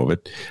over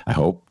COVID, I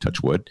hope,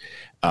 touch wood.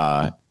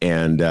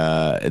 And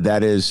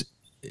that is,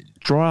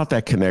 draw out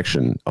that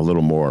connection a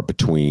little more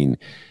between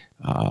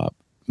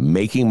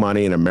making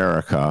money in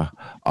America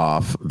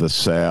off the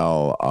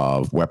sale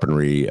of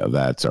weaponry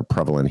that's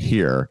prevalent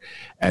here,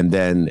 and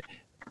then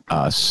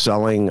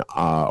selling,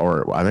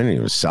 or I don't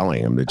even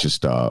selling them, they're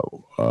just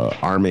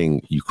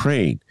arming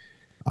Ukraine.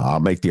 I'll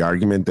make the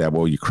argument that,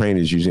 well, Ukraine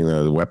is using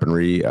the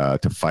weaponry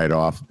to fight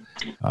off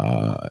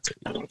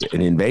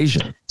an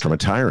invasion from a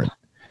tyrant.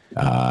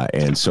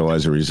 And so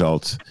as a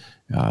result,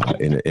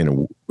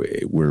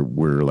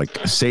 we're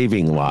like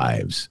saving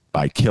lives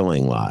by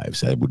killing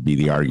lives. That would be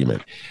the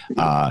argument.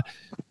 I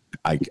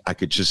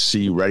could just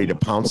see you ready to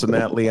pounce on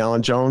that,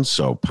 LeAlan Jones.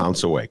 So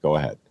pounce away. Go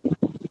ahead.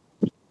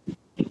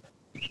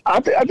 I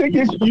think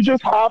you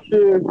just have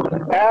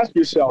to ask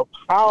yourself,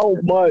 how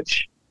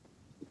much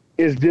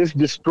is this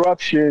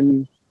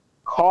destruction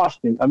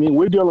costing? I mean,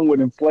 we're dealing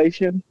with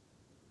inflation.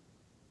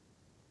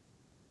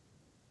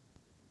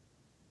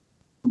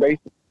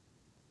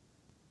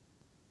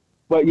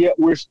 But yet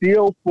we're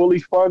still fully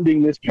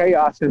funding this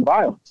chaos and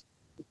violence.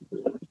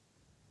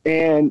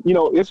 And, you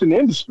know, it's an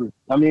industry.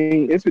 I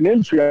mean,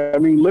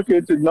 look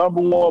at the number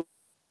one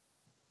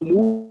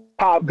movie,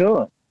 Top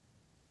Gun.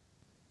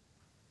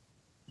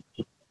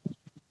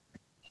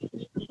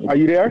 Are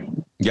you there?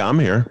 Yeah, I'm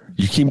here.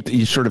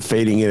 You're sort of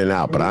fading in and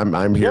out, but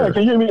I'm here. Yeah,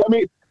 can you hear me? I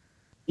mean,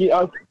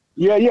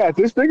 yeah.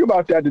 Just think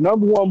about that. The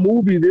number one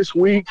movie this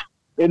week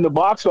in the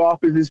box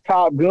office is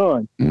Top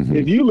Gun. Mm-hmm.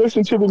 If you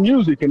listen to the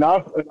music, and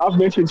I've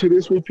mentioned to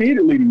this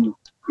repeatedly to you,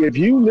 if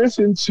you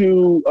listen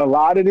to a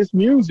lot of this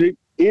music,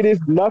 it is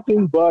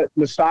nothing but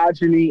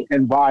misogyny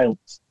and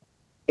violence.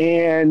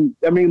 And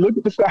I mean, look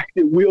at the fact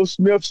that Will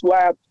Smith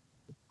slapped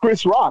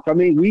Chris Rock. I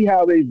mean, we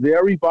have a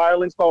very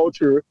violent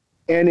culture,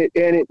 and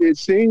it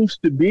seems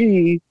to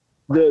be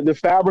the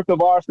fabric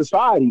of our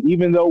society.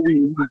 Even though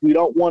we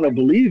don't want to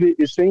believe it,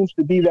 it seems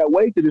to be that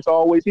way because it's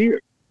always here.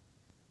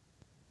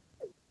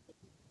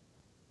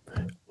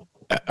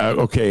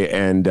 Okay,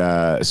 and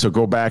so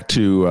go back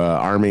to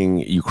arming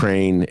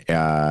Ukraine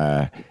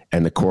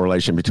and the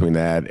correlation between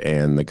that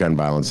and the gun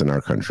violence in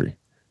our country.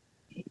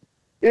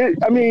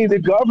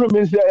 The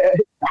government,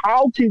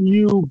 how can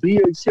you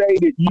say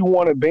that you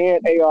want to ban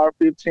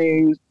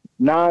AR-15s,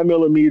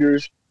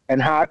 9mm,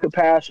 and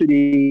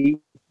high-capacity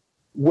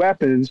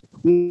weapons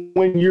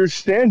when you're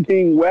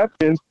sending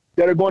weapons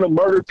that are going to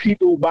murder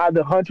people by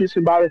the hundreds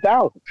and by the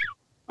thousands?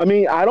 I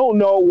mean, I don't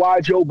know why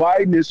Joe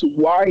Biden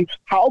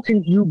how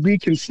can you be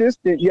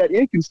consistent yet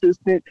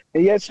inconsistent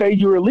and yet say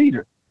you're a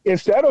leader?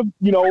 Instead of,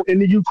 in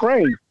the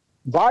Ukraine,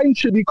 Biden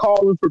should be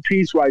calling for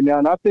peace right now.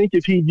 And I think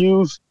if he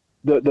used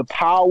the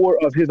power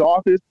of his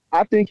office,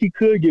 I think he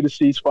could get a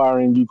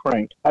ceasefire in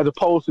Ukraine as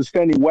opposed to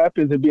sending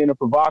weapons and being a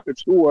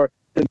provocateur.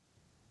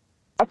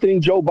 I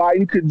think Joe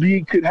Biden could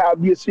be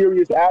a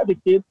serious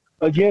advocate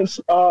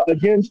against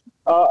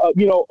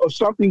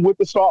something with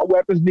assault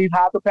weapons, these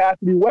high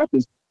capacity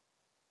weapons,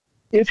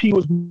 if he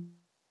was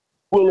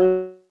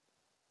willing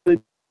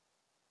to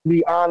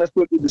be honest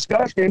with the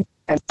discussion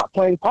and not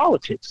playing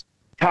politics.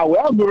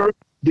 However,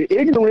 the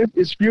ignorance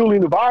is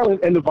fueling the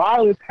violence, and the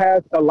violence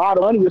has a lot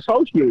of money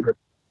associated.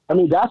 I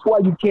mean, that's why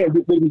you can't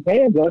get rid of these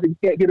handguns, and you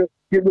can't get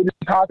rid of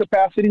high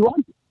capacity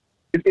rifles.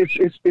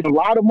 It's a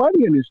lot of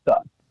money in this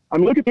stuff. I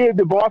mean, look at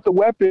the bought the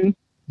weapon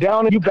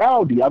down in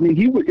Uvalde. I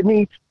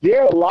mean,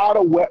 there's a lot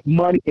of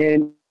money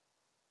in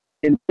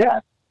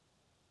death.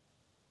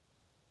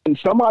 And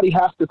somebody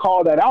has to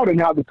call that out and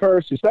have the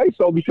courage to say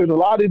so, because a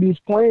lot of these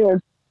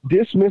plans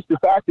dismiss the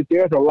fact that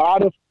there's a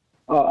lot of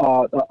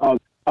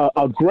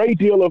a great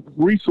deal of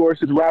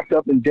resources wrapped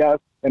up in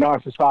death in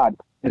our society,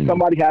 and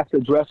somebody has to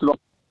address it.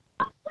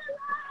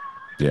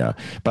 Yeah.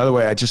 By the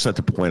way, I just have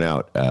to point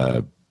out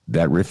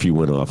that riff you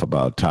went off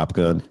about Top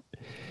Gun,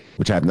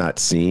 which I have not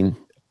seen,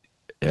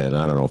 and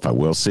I don't know if I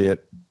will see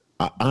it.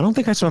 I don't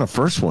think I saw the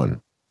first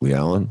one,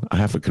 LeAlan. I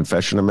have a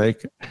confession to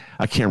make.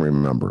 I can't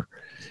remember.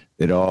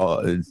 All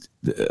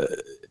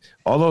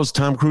those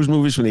Tom Cruise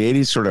movies from the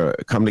 80s sort of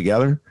come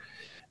together.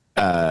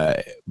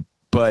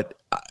 But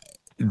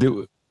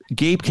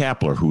Gabe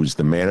Kapler, who's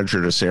the manager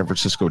of the San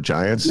Francisco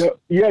Giants.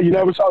 Yeah, you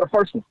never saw the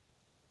first one.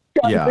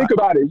 You got to think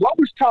about it. What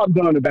was Top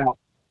Gun about?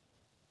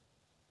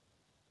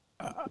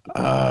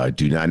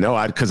 Do not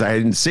know, because I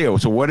didn't see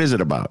it. So what is it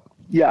about?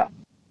 Yeah.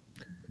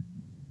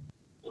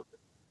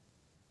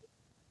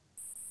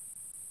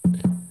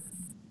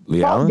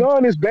 LeAlan? Top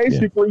Gun is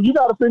basically, you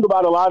got to think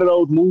about a lot of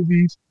those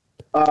movies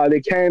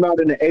that came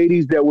out in the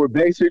 80s that were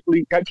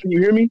basically, can you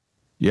hear me?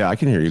 Yeah, I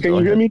can hear you. Can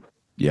you hear me?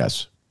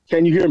 Yes.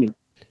 Can you hear me?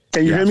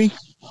 Can you hear me?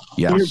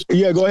 Yes.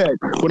 Yeah, go ahead.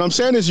 What I'm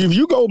saying is, if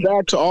you go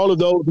back to all of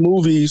those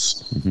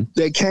movies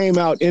that came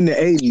out in the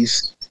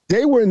 80s,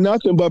 they were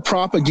nothing but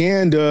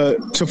propaganda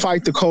to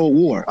fight the Cold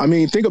War. I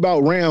mean, think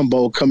about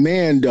Rambo,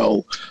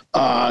 Commando,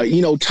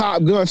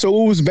 Top Gun.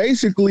 So it was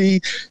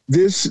basically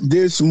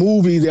this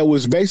movie that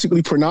was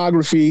basically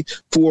pornography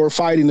for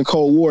fighting the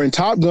Cold War. And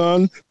Top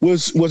Gun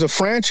was a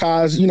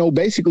franchise,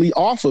 basically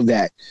off of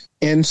that.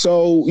 And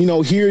so,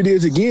 here it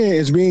is again,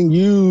 it's being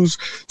used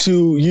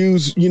to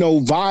use,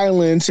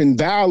 violence and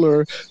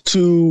valor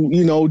to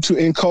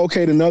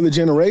inculcate another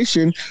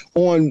generation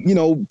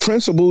on,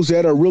 principles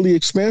that are really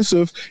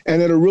expensive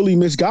and that are really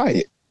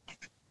misguided.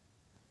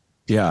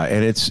 Yeah.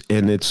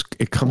 And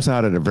it comes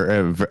out at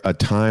a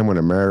time when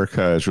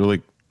America is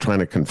really trying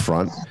to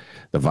confront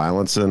the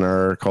violence in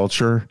our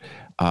culture.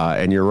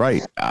 And you're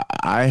right.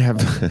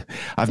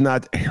 I've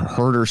not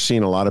heard or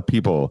seen a lot of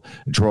people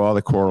draw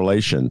the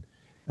correlation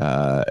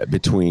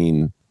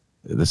between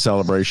the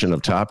celebration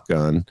of Top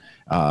Gun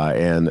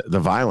and the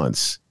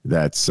violence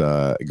that's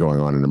going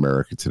on in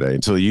America today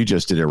until you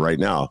just did it right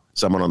now.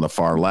 Someone on the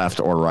far left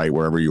or right,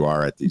 wherever you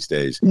are at these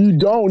days.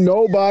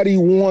 Nobody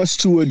wants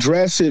to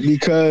address it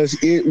because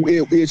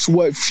it's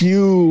what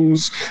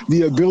fuels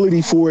the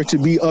ability for it to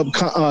be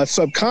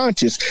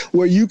subconscious,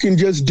 where you can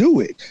just do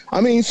it.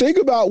 I mean, think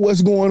about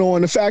what's going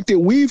on. The fact that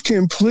we've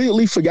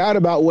completely forgot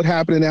about what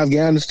happened in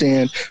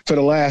Afghanistan for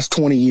the last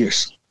 20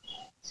 years.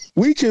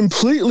 We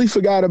completely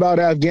forgot about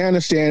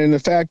Afghanistan and the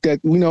fact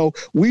that,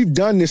 we've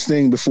done this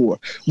thing before.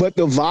 But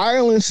the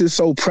violence is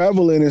so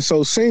prevalent and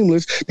so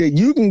seamless that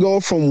you can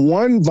go from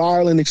one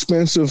violent,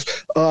 expensive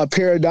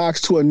paradox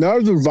to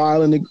another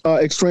violent,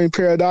 extreme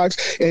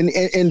paradox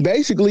and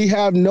basically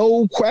have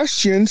no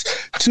questions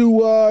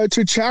to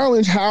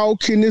challenge how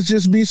can this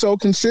just be so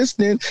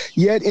consistent,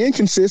 yet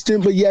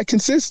inconsistent, but yet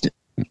consistent.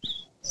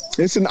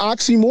 It's an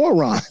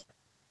oxymoron.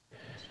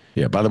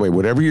 Yeah, by the way,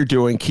 whatever you're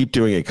doing, keep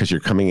doing it because you're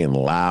coming in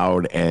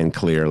loud and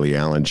clear,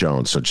 LeAlan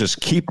Jones. So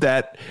just keep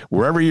that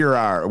wherever you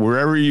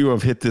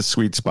have hit this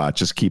sweet spot,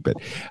 just keep it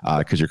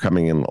because you're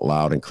coming in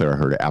loud and clear. I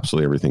heard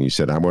absolutely everything you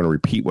said. I'm going to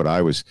repeat what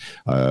I was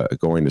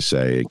going to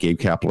say. Gabe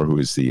Kapler, who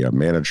is the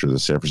manager of the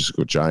San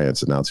Francisco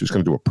Giants, announced he was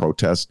going to do a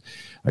protest.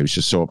 I was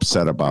just so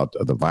upset about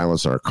the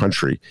violence in our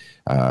country.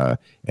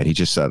 And he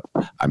just said,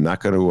 I'm not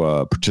going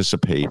to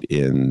participate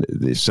in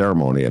the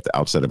ceremony at the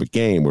outset of a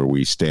game where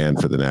we stand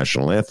for the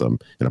national anthem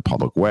in a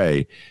public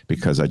way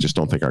because I just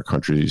don't think our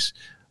country's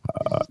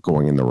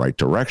going in the right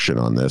direction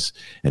on this.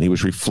 And he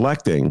was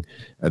reflecting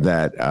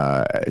that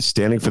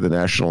standing for the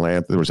national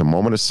anthem, there was a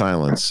moment of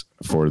silence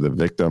for the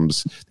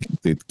victims,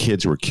 the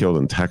kids who were killed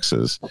in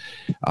Texas.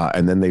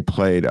 And then they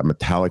played a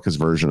Metallica's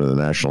version of the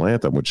national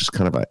anthem, which is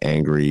kind of an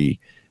angry,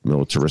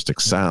 militaristic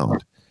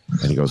sound.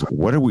 And he goes,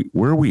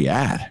 where are we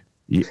at?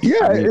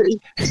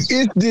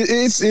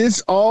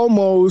 It's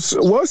almost,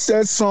 what's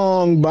that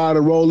song by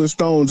the Rolling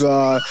Stones?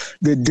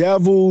 The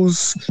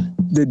Devil's,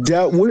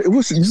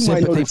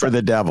 Sympathy for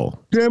the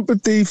Devil.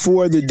 Sympathy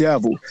for the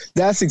Devil.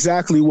 That's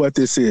exactly what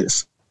this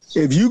is.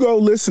 If you go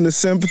listen to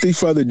Sympathy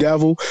for the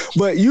Devil,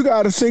 but you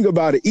got to think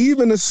about it.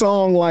 Even a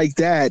song like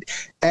that,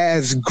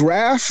 as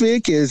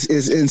graphic, as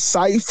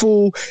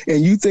insightful,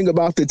 and you think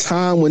about the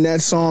time when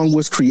that song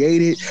was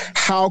created,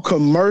 how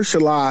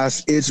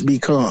commercialized it's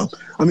become.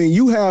 I mean,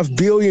 you have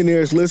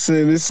billionaires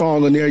listening to this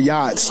song on their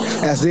yachts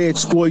as they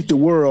exploit the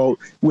world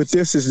with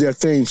this as their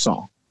theme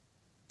song.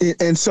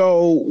 And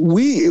so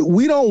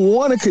we don't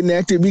want to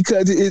connect it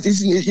because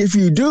if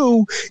you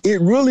do,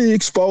 it really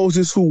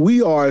exposes who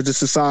we are as a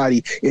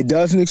society. It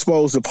doesn't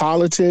expose the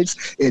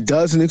politics. It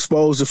doesn't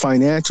expose the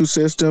financial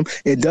system.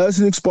 It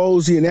doesn't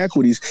expose the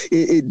inequities.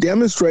 It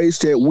demonstrates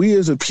that we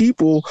as a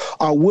people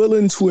are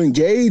willing to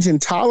engage and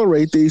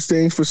tolerate these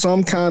things for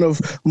some kind of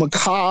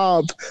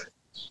macabre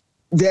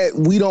that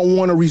we don't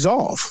want to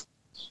resolve.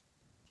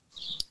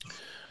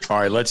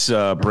 All right, let's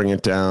bring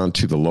it down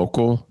to the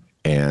local.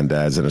 And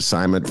as an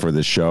assignment for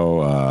the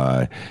show,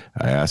 I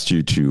asked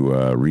you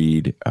to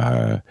read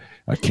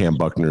Cam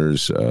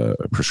Buckner's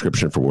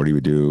prescription for what he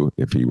would do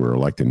if he were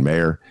elected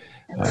mayor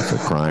for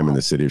crime in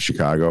the city of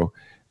Chicago.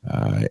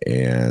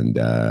 And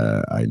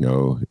I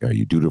know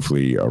you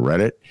dutifully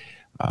read it.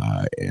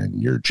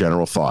 And your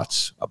general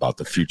thoughts about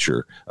the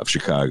future of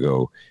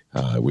Chicago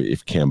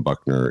if Cam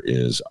Buckner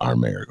is our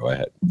mayor. Go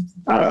ahead.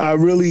 I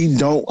really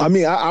don't. I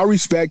mean, I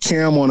respect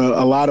Cam on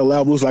a lot of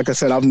levels. Like I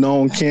said, I've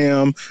known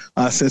Cam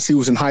since he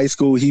was in high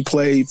school. He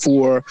played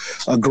for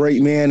a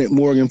great man at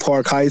Morgan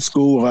Park High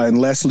School and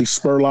Leslie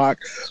Spurlock,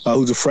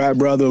 who's a frat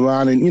brother of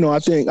mine. And,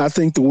 I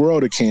think the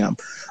world of Cam.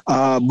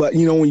 But,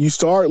 when you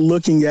start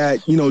looking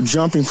at,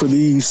 jumping for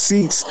these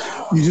seats,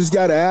 you just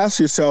got to ask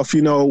yourself,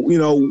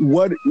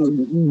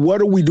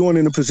 what are we doing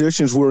in the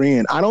positions we're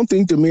in? I don't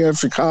think the mayor of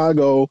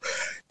Chicago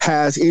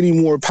has any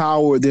more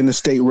power than the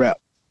state rep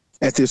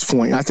at this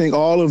point. I think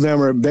all of them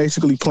are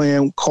basically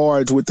playing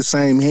cards with the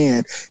same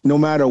hand, no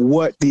matter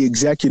what the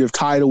executive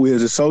title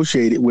is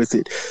associated with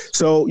it.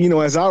 So,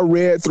 as I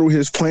read through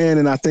his plan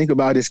and I think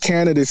about his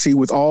candidacy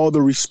with all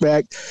the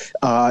respect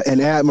and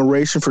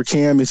admiration for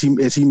Cam as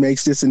he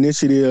makes this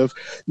initiative,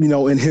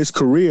 in his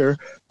career,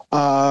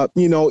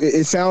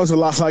 it sounds a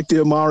lot like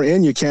the Amara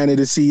Enya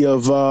candidacy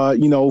of,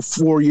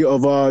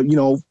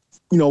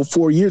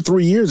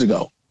 3 years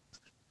ago.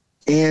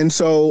 And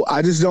so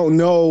I just don't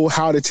know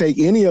how to take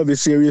any of it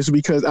serious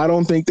because I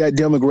don't think that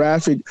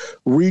demographic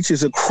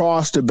reaches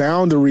across the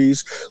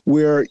boundaries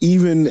where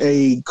even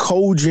a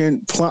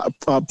cogent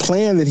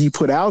plan that he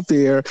put out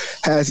there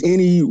has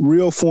any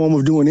real form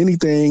of doing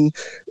anything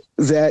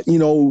that,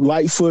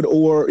 Lightfoot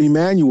or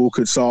Emmanuel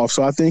could solve.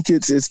 So I think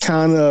it's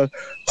kind of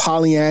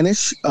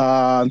Pollyannish.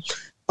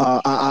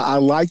 I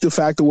like the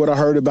fact of what I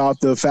heard about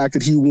the fact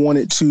that he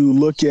wanted to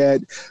look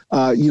at,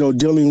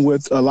 dealing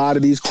with a lot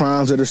of these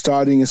crimes that are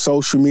starting in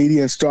social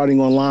media and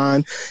starting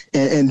online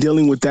and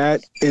dealing with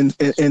that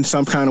in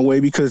some kind of way,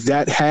 because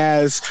that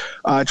has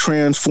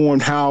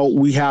transformed how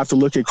we have to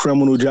look at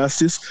criminal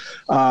justice.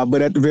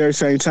 But at the very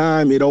same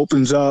time, it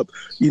opens up,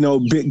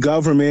 big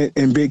government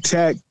and big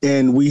tech.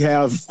 And we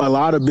have a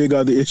lot of big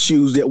other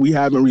issues that we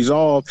haven't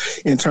resolved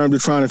in terms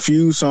of trying to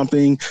fuse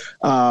something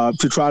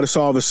to try to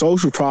solve a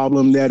social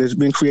problem that has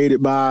been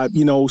created by,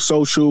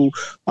 social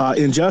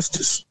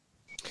injustice.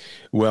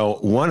 Well,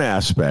 one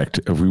aspect,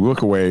 if we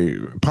look away,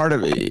 part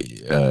of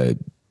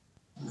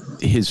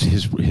his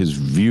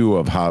view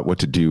of what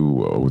to do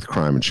with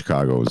crime in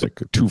Chicago is like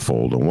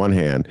twofold. On one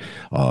hand,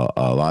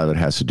 a lot of it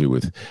has to do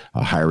with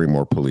hiring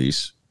more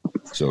police.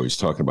 So he's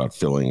talking about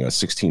filling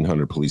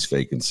 1,600 police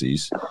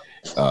vacancies,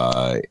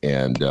 so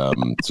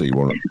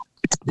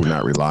we're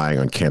not relying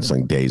on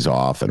canceling days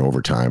off and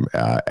overtime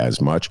as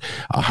much.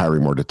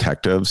 Hiring more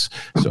detectives,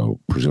 so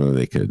presumably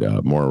they could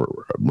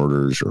more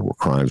murders or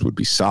crimes would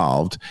be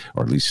solved,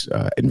 or at least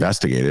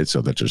investigated,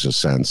 so that there's a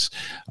sense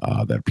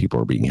that people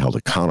are being held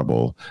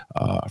accountable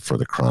for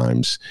the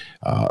crimes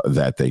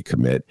that they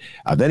commit.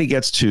 Then he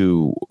gets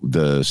to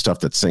the stuff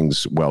that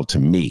sings well to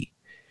me,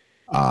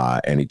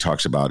 and he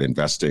talks about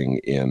investing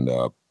in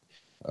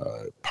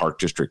park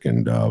district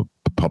and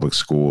public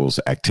schools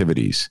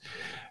activities.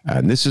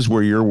 And this is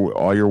where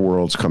all your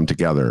worlds come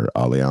together,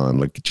 LeAlan.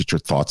 Look at your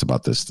thoughts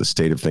about this, the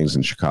state of things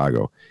in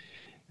Chicago.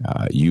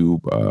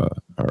 You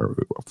are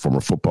a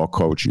former football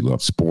coach. You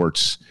love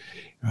sports.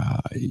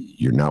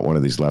 You're not one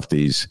of these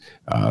lefties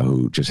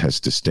who just has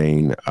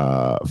disdain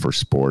for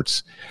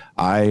sports.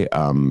 I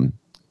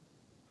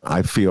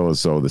feel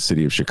as though the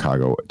city of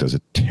Chicago does a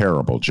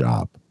terrible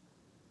job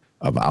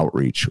of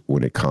outreach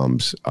when it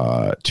comes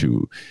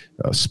to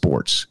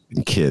sports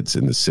and kids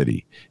in the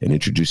city, and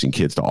introducing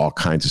kids to all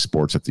kinds of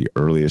sports at the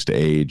earliest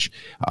age,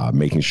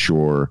 making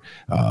sure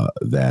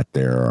that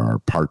there are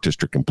park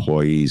district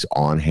employees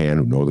on hand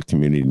who know the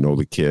community, know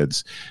the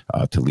kids,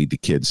 to lead the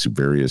kids through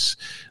various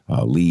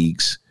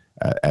leagues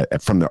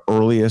from the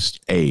earliest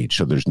age.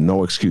 So there's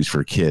no excuse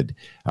for a kid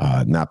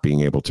not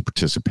being able to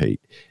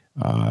participate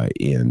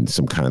in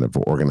some kind of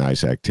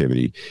organized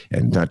activity,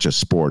 and not just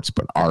sports,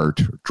 but art,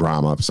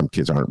 drama. Some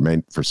kids aren't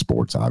meant for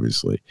sports,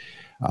 obviously.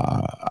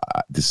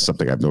 This is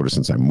something I've noticed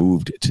since I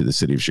moved to the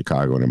city of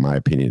Chicago, and in my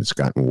opinion, it's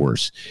gotten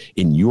worse.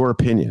 In your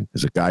opinion,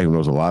 as a guy who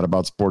knows a lot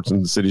about sports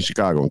in the city of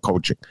Chicago and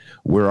coaching,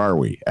 where are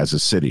we as a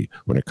city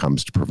when it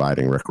comes to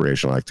providing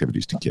recreational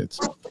activities to kids?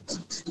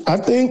 I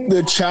think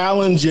the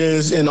challenge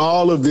is in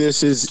all of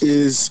this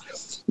is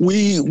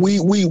we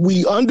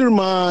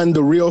undermine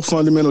the real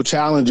fundamental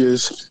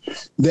challenges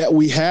that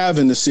we have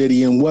in the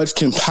city and what's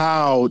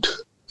compiled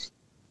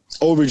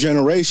over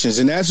generations.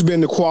 And that's been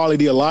the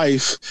quality of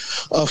life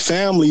of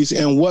families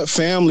and what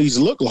families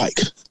look like.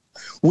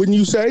 Wouldn't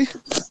you say?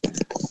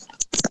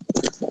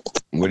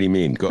 What do you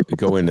mean?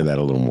 Go into that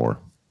a little more.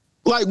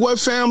 Like what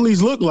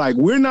families look like.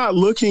 We're not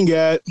looking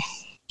at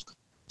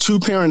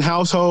two-parent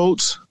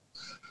households.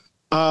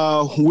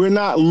 We're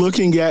not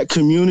looking at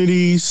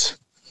communities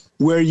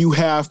where you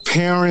have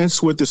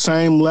parents with the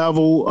same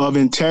level of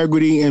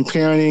integrity and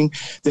parenting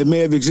that may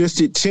have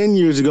existed 10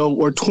 years ago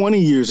or 20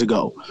 years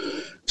ago.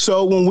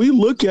 So when we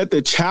look at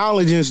the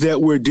challenges that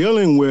we're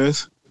dealing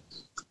with,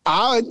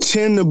 I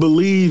tend to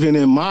believe, and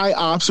in my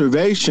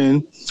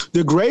observation,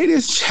 the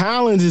greatest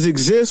challenges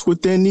exist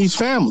within these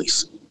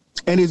families.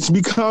 And it's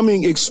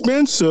becoming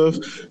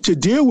expensive to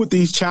deal with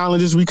these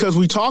challenges because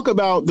we talk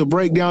about the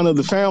breakdown of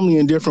the family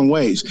in different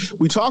ways.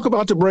 We talk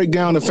about the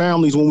breakdown of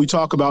families when we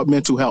talk about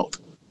mental health.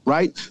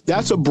 Right?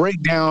 That's a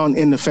breakdown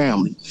in the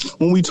family.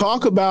 When we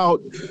talk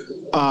about,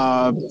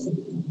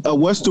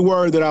 what's the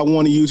word that I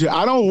want to use here?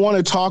 I don't want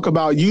to talk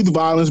about youth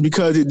violence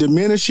because it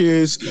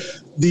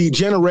diminishes the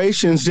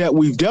generations that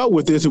we've dealt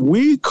with this.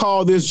 We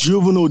call this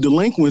juvenile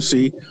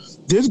delinquency.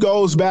 This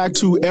goes back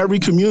to every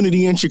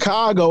community in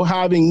Chicago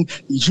having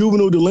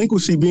juvenile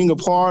delinquency being a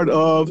part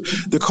of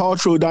the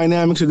cultural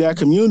dynamics of that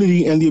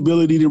community and the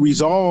ability to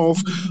resolve,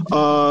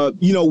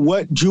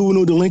 what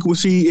juvenile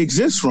delinquency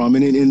exists from.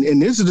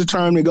 And this is a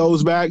term that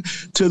goes back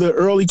to the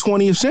early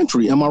 20th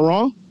century. Am I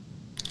wrong?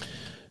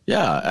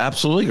 Yeah,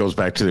 absolutely goes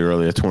back to the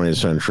early 20th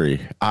century.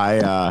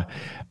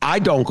 I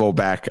don't go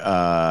back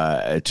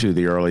to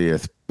the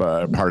earliest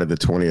part of the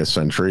 20th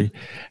century.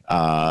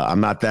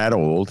 I'm not that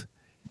old.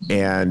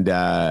 And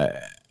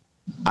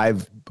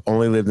I've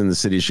only lived in the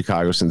city of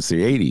Chicago since the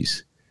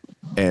 80s.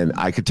 And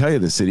I could tell you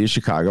the city of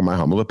Chicago, my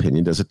humble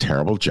opinion, does a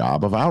terrible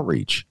job of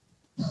outreach.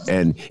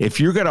 And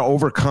if you're going to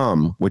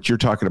overcome what you're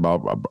talking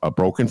about,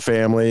 broken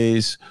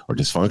families or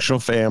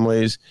dysfunctional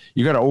families,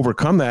 you got to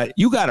overcome that.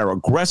 You got to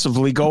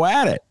aggressively go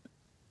at it.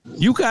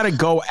 You got to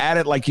go at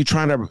it like you're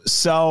trying to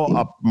sell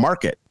a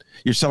market.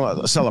 You sell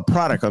a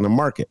product on the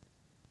market.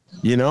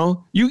 You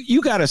know,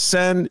 you have to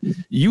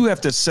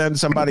send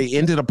somebody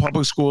into the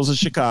public schools of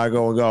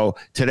Chicago and go,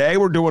 today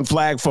we're doing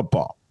flag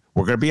football.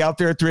 We're going to be out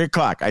there at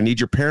 3:00. I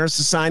need your parents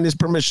to sign this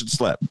permission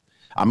slip.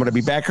 I'm going to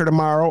be back here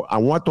tomorrow. I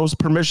want those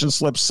permission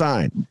slips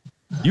signed.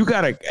 You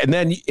got to, and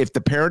then if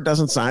the parent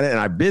doesn't sign it, and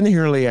I've been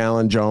here,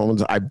 LeAlan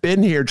Jones, I've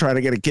been here trying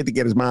to get a kid to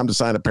get his mom to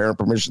sign a parent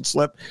permission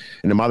slip,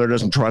 and the mother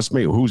doesn't trust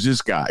me. Who's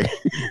this guy?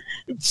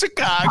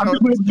 Chicago.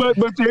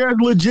 But there's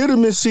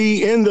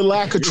legitimacy in the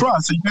lack of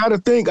trust. So you got to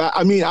think.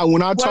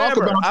 When I talk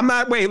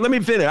about, let me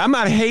finish. I'm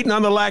not hating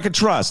on the lack of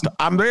trust.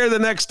 I'm there the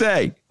next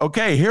day.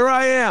 Okay, here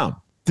I am.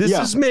 This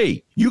is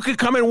me. You could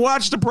come and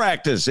watch the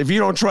practice if you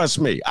don't trust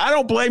me. I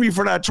don't blame you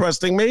for not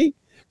trusting me.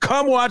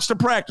 Come watch the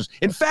practice.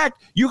 In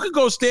fact, you could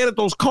go stand at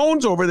those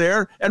cones over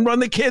there and run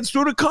the kids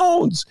through the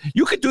cones.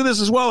 You could do this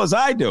as well as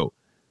I do.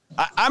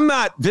 I'm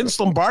not Vince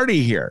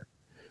Lombardi here.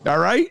 All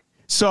right?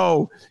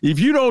 So if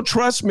you don't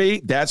trust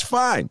me, that's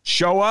fine.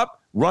 Show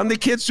up, run the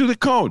kids through the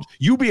cones.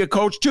 You be a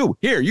coach too.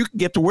 Here, you can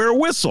get to wear a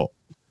whistle.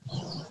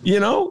 You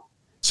know?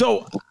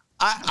 So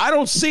I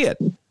don't see it.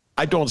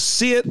 I don't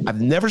see it.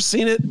 I've never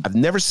seen it. I've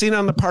never seen it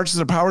on the parts of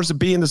the powers that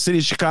be in the city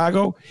of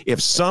Chicago.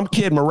 If some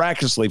kid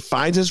miraculously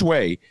finds his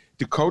way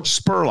to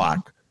Coach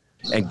Spurlock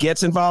and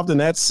gets involved in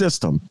that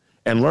system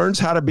and learns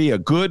how to be a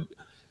good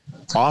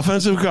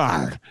offensive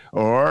guard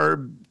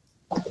or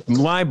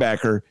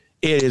linebacker,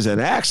 it is an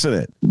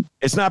accident.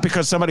 It's not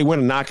because somebody went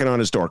and knocking on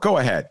his door. Go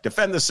ahead.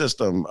 Defend the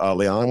system,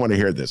 LeAlan. I want to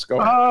hear this.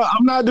 Go ahead.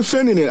 I'm not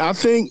defending it. I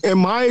think in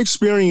my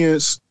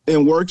experience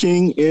in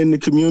working in the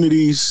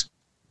communities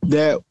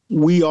that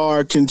we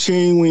are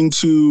continuing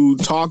to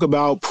talk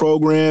about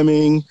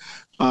programming,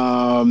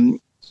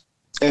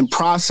 and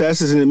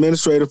processes and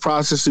administrative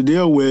process to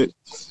deal with.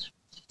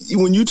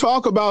 When you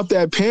talk about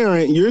that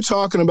parent, you're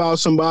talking about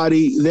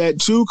somebody that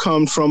too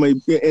comes from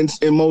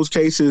in most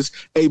cases,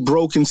 a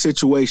broken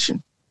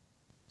situation.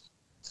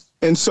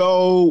 And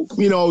so,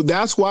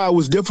 that's why it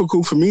was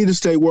difficult for me to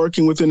stay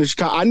working within the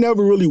Chicago. I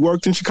never really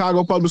worked in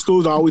Chicago public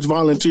schools. I always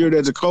volunteered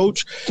as a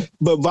coach.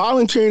 But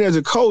volunteering as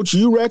a coach,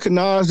 you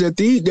recognize that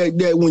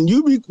that when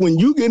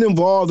you get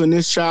involved in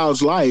this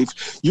child's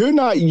life, you're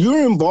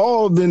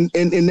involved in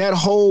that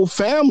whole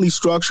family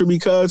structure,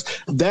 because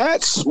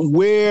that's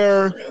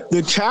where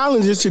the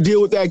challenges to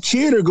deal with that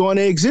kid are going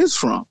to exist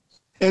from.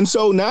 And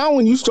so now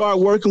when you start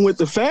working with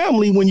the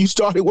family, when you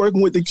started working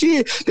with the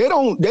kid, they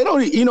don't,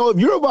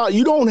 if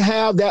you don't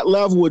have that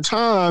level of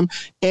time,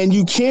 and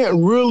you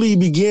can't really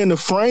begin to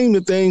frame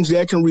the things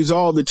that can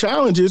resolve the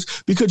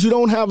challenges, because you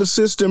don't have a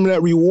system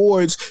that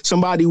rewards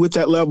somebody with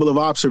that level of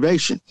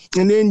observation.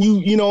 And then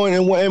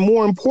and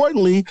more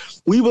importantly,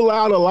 we've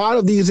allowed a lot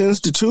of these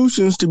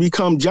institutions to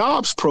become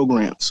jobs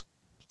programs.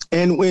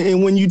 And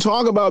when you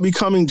talk about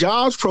becoming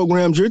jobs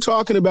programs, you're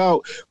talking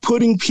about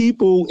putting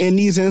people in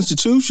these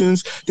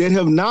institutions that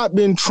have not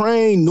been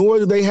trained, nor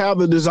do they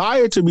have a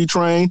desire to be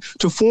trained,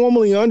 to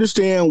formally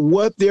understand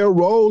what their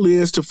role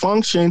is to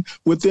function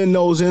within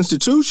those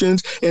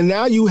institutions. And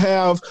now you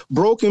have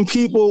broken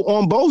people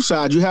on both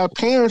sides. You have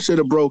parents that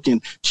are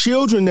broken,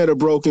 children that are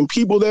broken,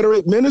 people that are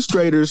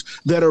administrators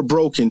that are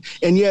broken.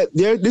 And yet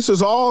this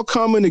is all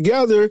coming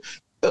together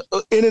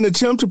in an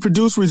attempt to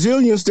produce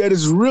resilience that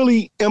is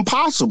really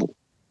impossible.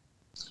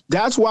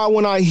 That's why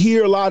when I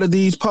hear a lot of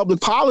these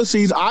public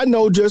policies, I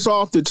know just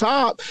off the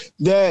top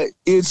that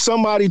it's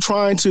somebody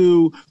trying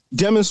to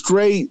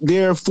demonstrate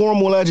their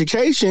formal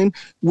education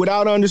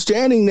without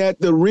understanding that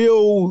the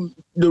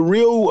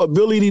real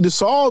ability to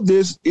solve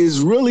this is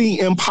really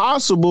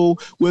impossible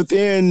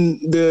within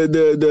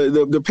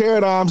the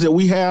paradigms that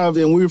we have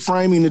and we're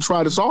framing to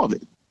try to solve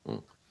it.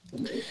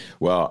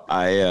 Well,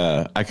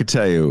 I could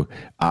tell you,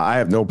 I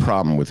have no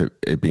problem with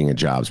it being a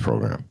jobs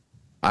program.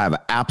 I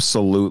have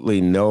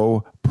absolutely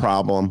no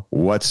problem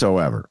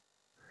whatsoever.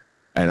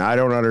 And I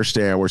don't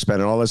understand. We're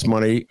spending all this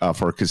money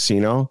for a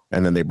casino,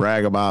 and then they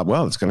brag about,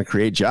 well, it's going to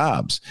create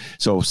jobs.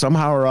 So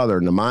somehow or other,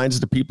 in the minds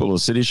of the people of the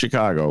city of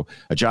Chicago,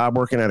 a job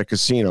working at a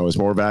casino is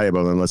more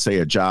valuable than, let's say,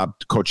 a job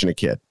coaching a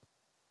kid.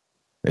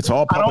 It's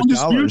all public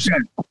dollars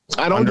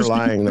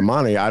underlying the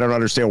money. I don't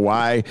understand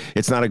why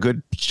it's not a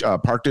good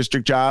park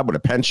district job with a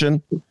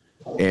pension.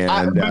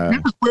 And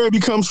this is where it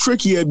becomes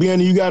tricky at the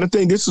end. You got to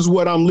think, this is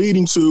what I'm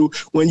leading to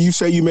when you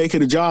say you make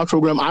it a job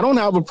program. I don't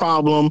have a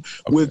problem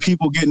with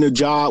people getting a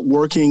job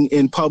working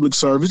in public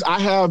service. I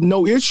have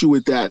no issue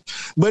with that.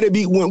 But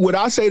what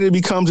I say that it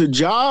becomes a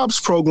jobs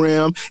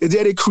program is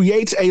that it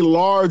creates a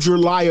larger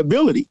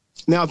liability.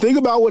 Now, think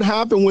about what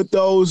happened with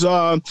those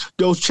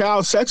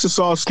child sex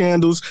assault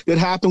scandals that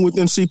happened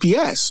within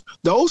CPS.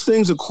 Those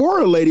things are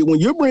correlated.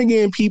 When you're bringing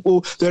in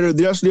people that are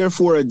just there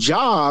for a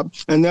job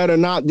and that are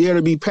not there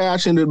to be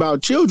passionate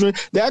about children,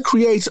 that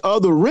creates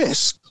other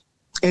risks.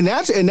 And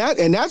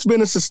that's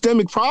been a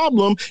systemic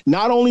problem,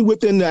 not only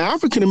within the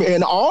African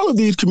and all of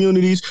these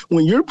communities.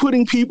 When you're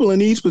putting people in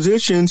these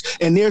positions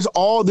and there's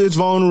all this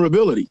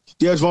vulnerability,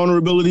 there's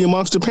vulnerability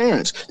amongst the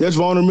parents, there's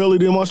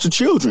vulnerability amongst the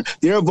children,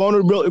 there's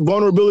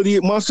vulnerability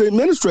amongst the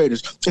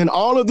administrators, and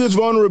all of this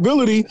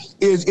vulnerability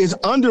is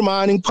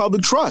undermining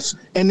public trust,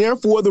 and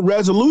therefore the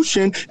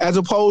resolution as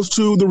opposed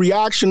to the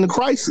reaction to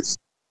crisis.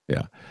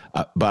 Yeah.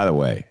 By the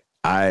way,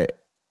 I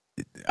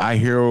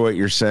hear what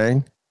you're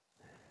saying.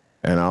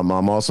 And I'm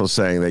also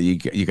saying that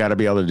you got to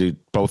be able to do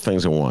both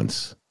things at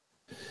once.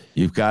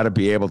 You've got to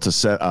be able to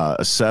set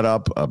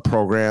up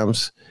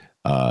programs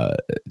to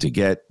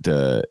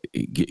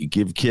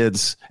give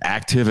kids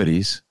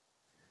activities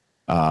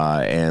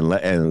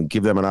and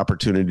give them an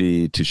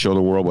opportunity to show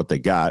the world what they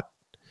got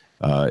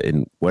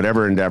in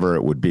whatever endeavor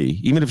it would be.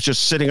 Even if it's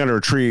just sitting under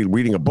a tree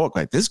reading a book,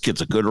 like, this kid's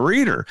a good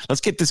reader.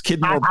 Let's get this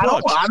kid more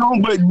books.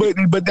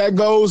 But that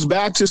goes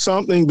back to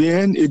something,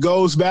 Ben. It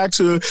goes back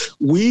to,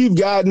 we've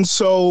gotten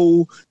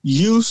so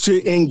used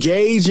to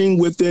engaging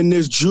within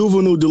this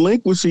juvenile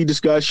delinquency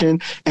discussion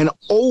and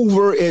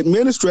over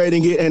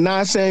administrating it and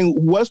not saying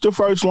what's the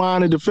first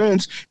line of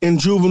defense in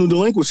juvenile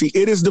delinquency.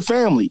 It is the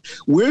family.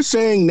 We're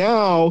saying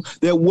now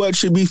that what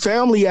should be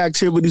family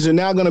activities are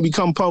now going to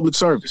become public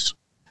service.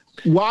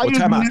 Why?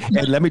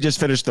 And let me just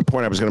finish the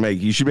point I was going to make.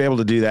 You should be able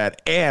to do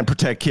that and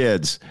protect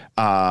kids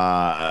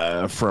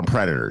from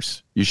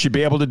predators. You should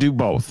be able to do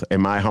both, in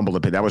my humble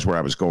opinion. That was where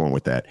I was going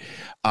with that.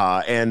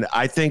 And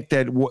I think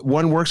that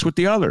one works with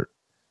the other.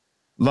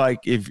 Like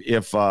if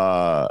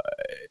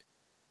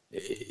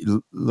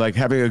like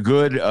having a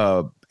good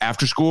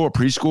after school or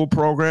preschool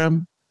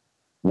program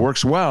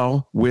works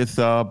well with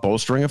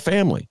bolstering a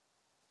family.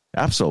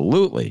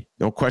 Absolutely.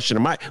 No question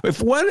of my. If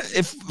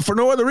for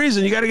no other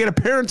reason, you got to get a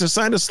parent to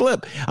sign a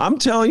slip. I'm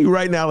telling you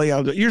right now,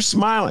 LeAlan, you're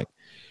smiling.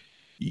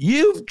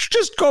 You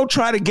just go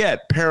try to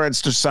get parents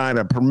to sign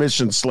a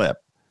permission slip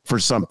for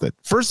something.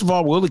 First of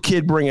all, will the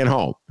kid bring it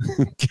home?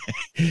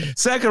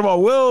 Second of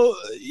all, will,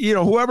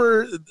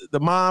 whoever, the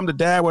mom, the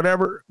dad,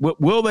 whatever,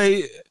 will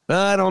they,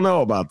 I don't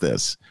know about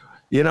this.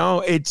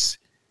 It's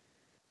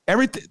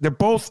everything.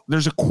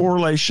 There's a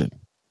correlation.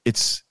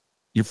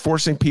 You're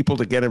forcing people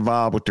to get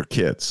involved with their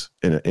kids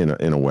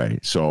in a way.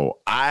 So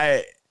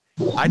I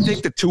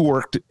think the two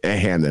worked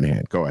hand in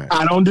hand. Go ahead.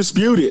 I don't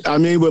dispute it. I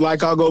mean, but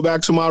I'll go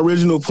back to my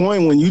original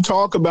point. When you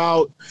talk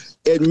about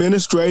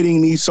administrating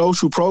these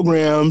social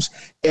programs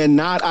and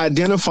not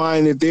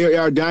identifying that there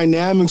are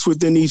dynamics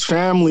within these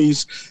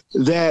families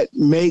that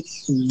make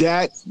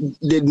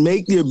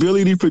the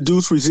ability to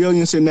produce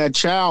resilience in that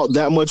child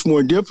that much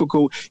more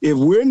difficult. If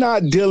we're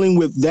not dealing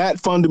with that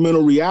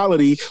fundamental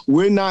reality,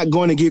 we're not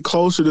going to get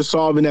closer to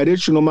solving that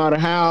issue, no matter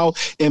how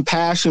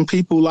impassioned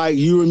people like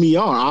you and me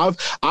are.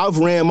 I've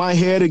ran my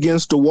head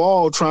against the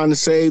wall trying to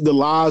save the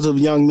lives of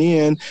young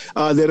men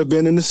that have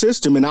been in the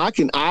system, and I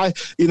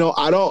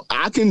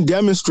can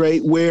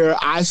demonstrate where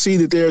I see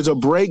that there's a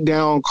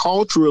breakdown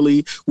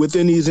culturally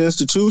within these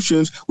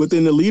institutions,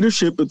 within the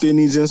leadership within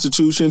these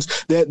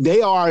institutions, that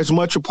they are as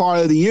much a part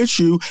of the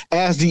issue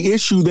as the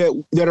issue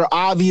that are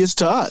obvious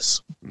to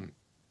us.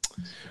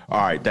 All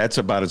right, that's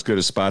about as good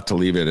a spot to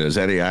leave it as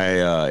any.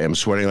 I am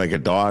sweating like a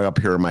dog up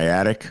here in my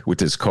attic with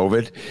this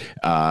COVID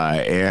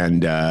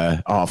and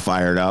all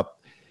fired up.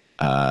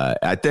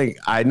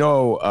 I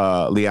know,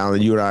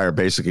 LeAlan, you and I are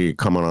basically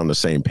coming on the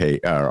same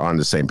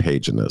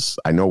page in this.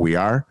 I know we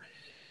are.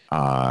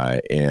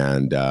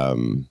 And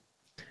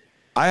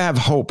I have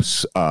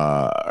hopes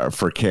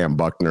for Cam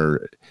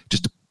Buckner,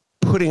 just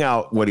putting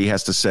out what he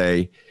has to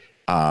say.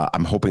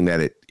 I'm hoping that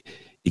it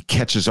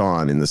catches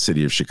on in the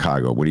city of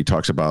Chicago when he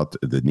talks about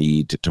the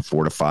need to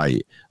fortify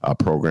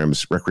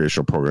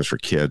recreational programs for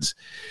kids,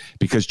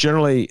 because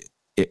generally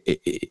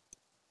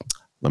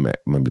let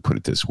me put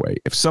it this way.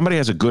 If somebody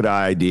has a good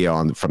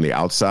idea from the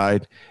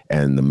outside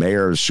and the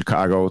mayor of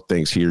Chicago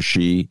thinks he or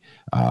she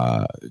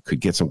could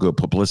get some good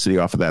publicity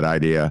off of that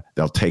idea,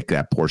 they'll take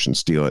that portion,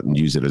 steal it, and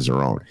use it as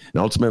their own.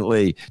 And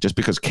ultimately, just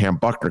because Cam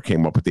Buckner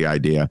came up with the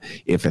idea,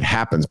 if it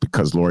happens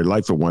because Lori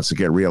Lightfoot wants to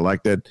get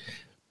reelected,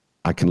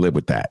 I can live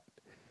with that.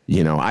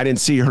 I didn't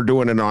see her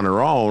doing it on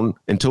her own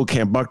until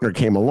Cam Buckner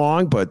came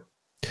along, but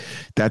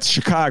that's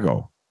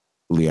Chicago,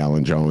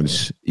 LeAlan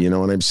Jones. You know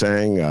what I'm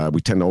saying?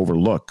 We tend to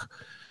overlook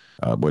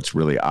what's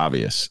really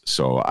obvious.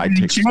 So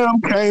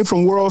Jim came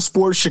from World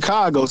Sports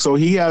Chicago, so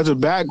he has a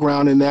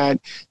background in that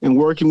and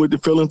working with the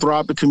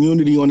philanthropic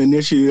community on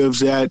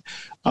initiatives that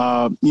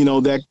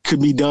that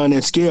could be done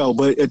at scale.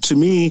 But to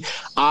me,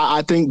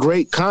 I think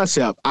great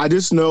concept. I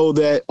just know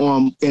that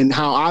and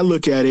how I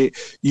look at it,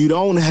 you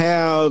don't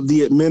have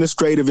the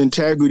administrative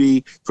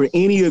integrity for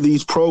any of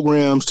these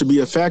programs to be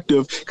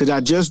effective, because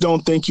I just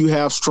don't think you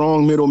have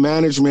strong middle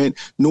management,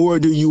 nor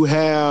do you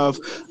have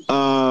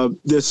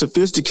the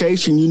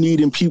sophistication you need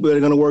in people that are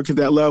going to work at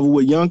that level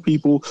with young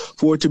people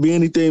for it to be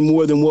anything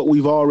more than what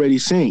we've already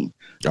seen.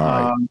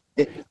 All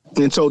right.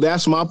 And so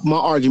that's my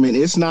argument.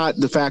 It's not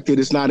the fact that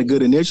it's not a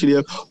good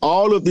initiative.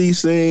 All of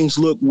these things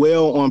look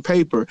well on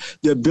paper.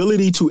 The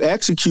ability to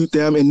execute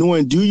them and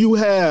knowing, do you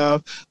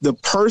have the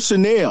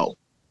personnel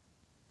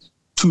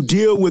to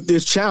deal with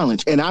this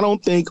challenge? And I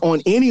don't think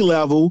on any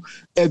level,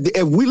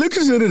 if we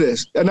listen to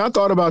this, and I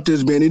thought about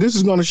this, Benny, this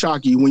is going to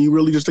shock you when you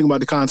really just think about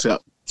the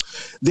concept.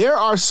 There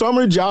are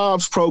summer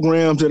jobs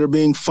programs that are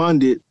being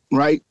funded,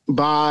 right,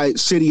 by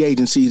city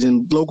agencies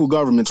and local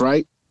governments,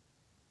 right?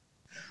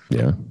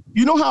 Yeah.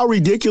 You know how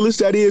ridiculous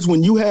that is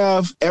when you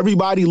have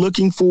everybody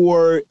looking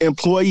for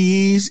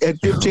employees at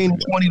 $15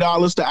 and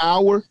 $20 the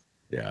hour?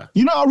 Yeah.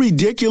 You know how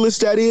ridiculous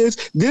that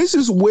is? This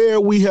is where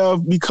we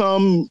have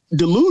become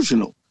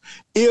delusional.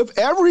 If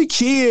every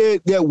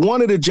kid that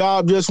wanted a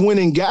job just went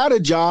and got a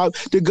job,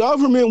 the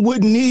government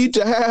wouldn't need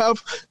to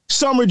have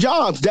summer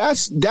jobs.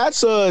 That's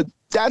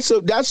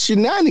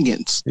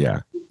shenanigans.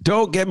 Yeah.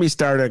 Don't get me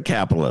started on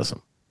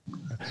capitalism,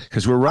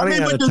 because we're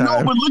running out of time.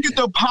 No, but look at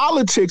the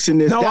politics in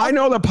this. No, I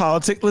know the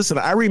politics. Listen,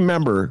 I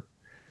remember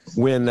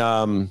when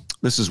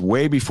this is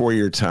way before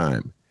your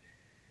time.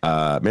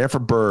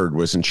 Manfred Byrd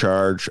was in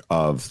charge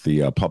of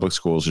the public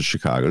schools of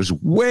Chicago. It was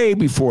way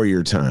before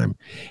your time.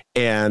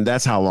 And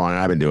that's how long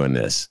I've been doing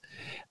this.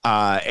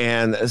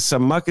 And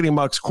some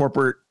muckety-mucks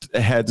corporate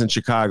heads in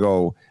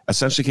Chicago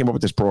essentially came up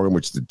with this program,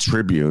 which the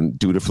Tribune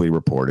dutifully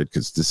reported,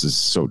 because this is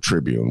so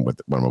Tribune, what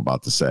I'm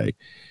about to say,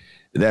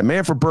 that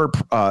Manfred Byrd,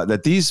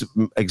 that these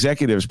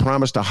executives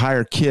promised to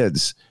hire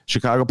kids,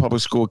 Chicago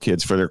public school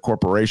kids, for their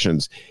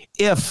corporations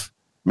if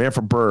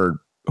Manfred Byrd,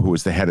 who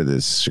was the head of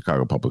this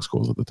Chicago public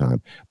schools at the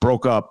time,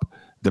 broke up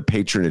the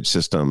patronage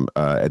system,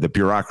 the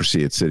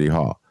bureaucracy at City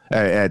Hall,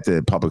 at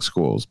the public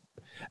schools.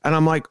 And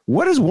I'm like,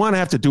 what does one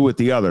have to do with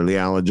the other,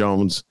 LeAlan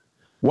Jones?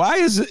 Why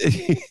is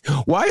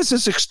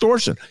this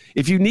extortion?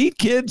 If you need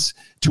kids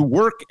to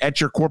work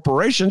at your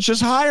corporations,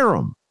 just hire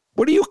them.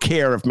 What do you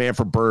care if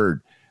Manfred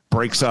Byrd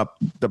breaks up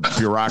the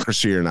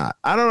bureaucracy or not?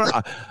 I don't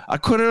know. I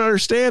couldn't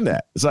understand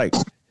that. It's like,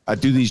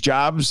 do these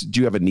jobs,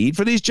 do you have a need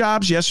for these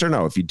jobs? Yes or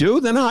no? If you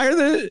do, then hire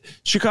the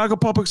Chicago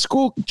public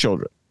school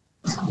children.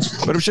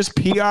 But it was just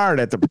PR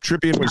that the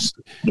Tribune was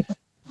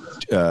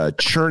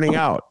churning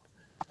out,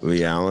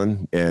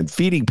 LeAlan, and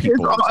feeding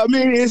people.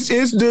 It's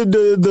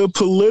the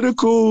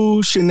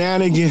political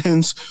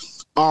shenanigans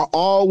are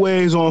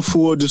always on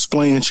full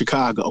display in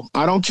Chicago.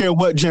 I don't care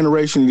what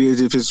generation it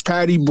is. If it's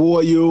Patty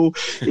Boyle,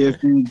 if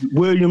it's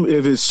William,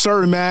 if it's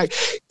Sir Mac,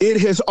 it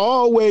has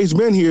always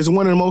been here. It's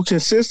one of the most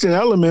consistent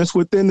elements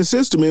within the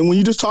system. And when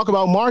you just talk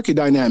about market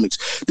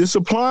dynamics, the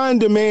supply and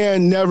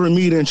demand never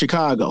meet in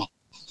Chicago.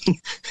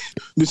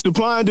 The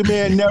supply and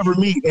demand never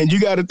meet. And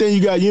you got to think,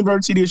 you got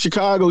University of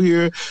Chicago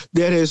here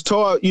that has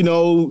taught,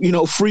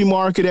 free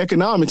market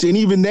economics. And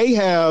even they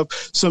have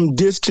some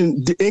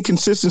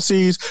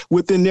inconsistencies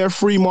within their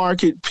free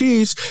market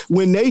piece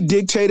when they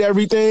dictate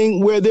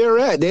everything where they're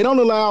at. They don't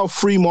allow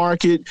free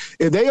market.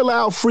 If they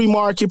allow free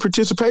market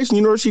participation,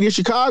 University of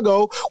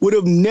Chicago would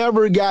have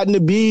never gotten to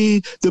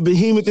be the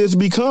behemoth it's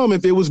become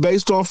if it was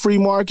based on free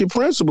market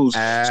principles.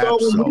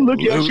 Absolutely. So when you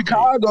look at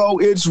Chicago,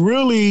 it's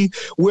really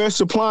where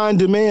supply and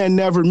demand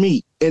never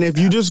meet. And if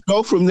you just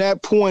go from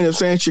that point of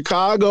saying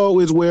Chicago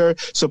is where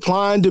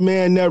supply and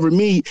demand never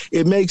meet,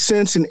 it makes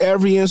sense in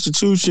every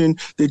institution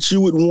that you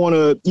would want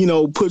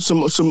to, put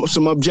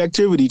some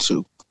objectivity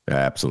to.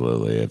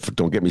 Absolutely.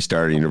 Don't get me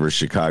started,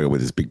 University of Chicago with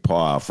his big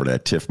paw for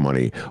that TIF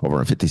money over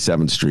on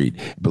 57th Street,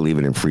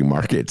 believing in free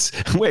markets.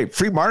 Wait,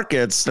 free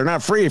markets? They're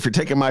not free if you're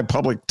taking my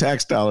public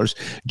tax dollars.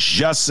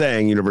 Just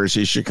saying,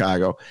 University of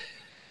Chicago.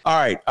 All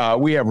right,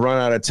 we have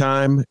run out of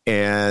time,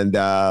 and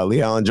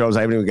LeAlan Jones,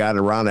 I haven't even gotten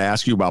around to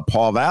ask you about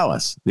Paul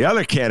Vallis, the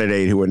other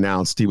candidate who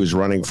announced he was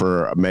running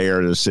for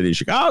mayor of the city of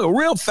Chicago.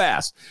 Real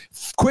fast,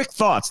 quick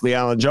thoughts,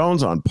 LeAlan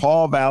Jones, on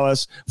Paul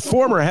Vallis,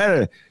 former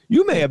head of.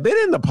 You may have been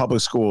in the public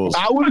schools.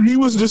 He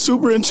was the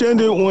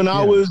superintendent when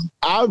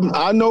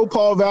I know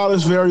Paul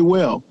Vallis very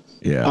well.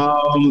 Yeah.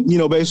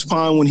 Based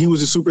upon when he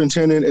was a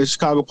superintendent at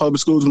Chicago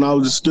Public Schools when I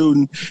was a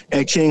student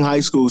at King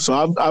High School.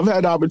 So I've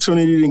had the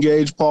opportunity to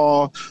engage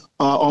Paul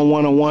on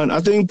one-on-one. I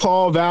think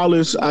Paul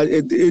Vallis,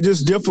 it's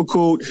just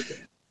difficult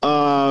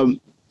to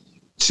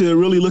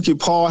really look at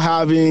Paul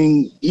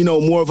having,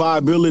 more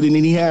viability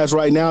than he has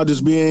right now,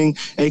 just being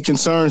a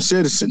concerned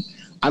citizen.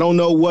 I don't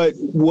know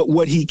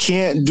what he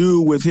can't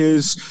do with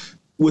his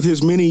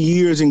many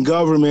years in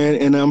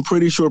government, and I'm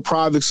pretty sure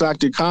private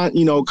sector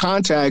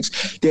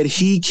contacts, that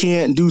he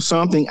can't do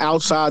something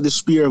outside the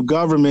sphere of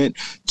government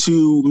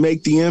to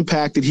make the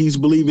impact that he's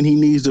believing he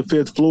needs the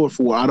fifth floor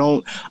for.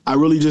 I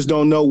really just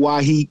don't know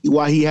why he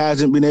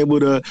hasn't been able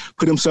to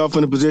put himself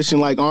in a position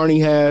like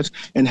Arnie has,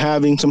 and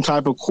having some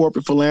type of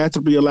corporate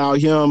philanthropy allow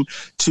him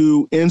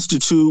to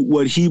institute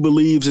what he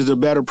believes is a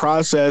better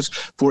process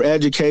for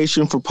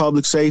education, for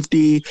public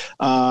safety,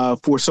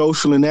 for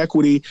social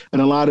inequity,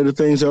 and a lot of the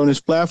things that are on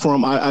his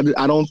platform. I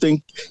don't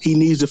think he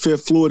needs the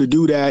fifth floor to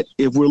do that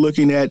if we're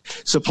looking at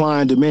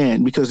supply and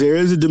demand, because there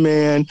is a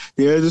demand,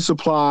 there is a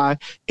supply,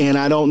 and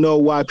I don't know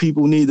why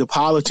people need the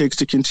politics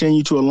to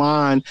continue to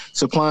align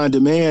supply and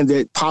demand.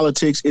 That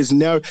politics is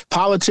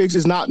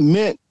not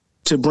meant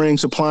to bring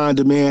supply and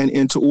demand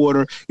into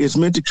order. It's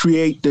meant to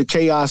create the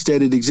chaos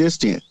that it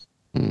exists in.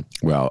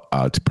 Well,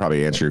 to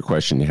probably answer your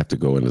question, you have to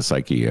go into the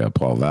psyche of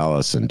Paul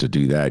Vallis, and to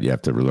do that, you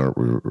have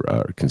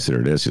to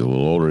consider this. He's a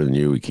little older than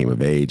you. He came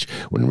of age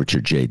when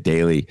Richard J.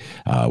 Daley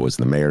was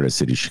the mayor of the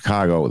city of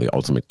Chicago, the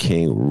ultimate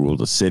king who ruled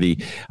the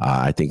city.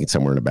 I think it's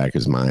somewhere in the back of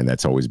his mind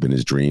that's always been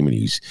his dream, and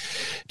he's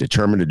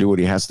determined to do what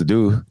he has to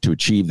do to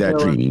achieve that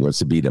dream. He wants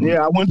to be the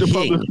I went to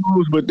public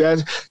schools, but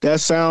that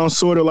sounds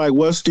sort of like,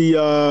 what's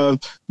the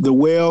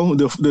whale,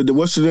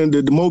 what's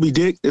the Moby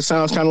Dick? It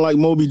sounds kind of like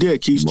Moby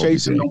Dick. He's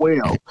chasing the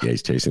whale. Yeah,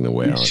 he's chasing the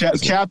whale.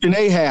 Captain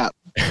Ahab.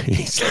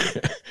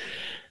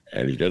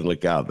 And he doesn't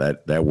look out.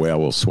 That whale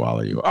will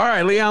swallow you. All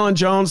right, LeAlan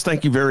Jones,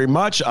 thank you very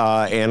much.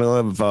 And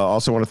I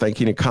also want to thank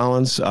Kina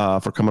Collins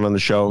for coming on the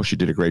show. She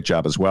did a great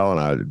job as well. And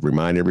I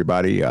remind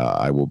everybody,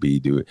 I will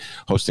be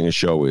hosting a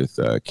show with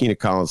Kina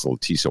Collins and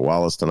Leticia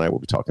Wallace tonight. We'll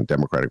be talking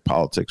Democratic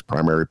politics,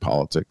 primary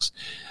politics,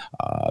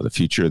 the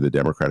future of the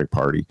Democratic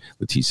Party.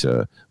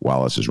 Leticia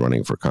Wallace is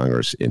running for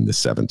Congress in the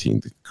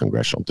 17th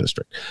Congressional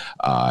District.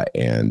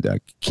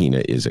 And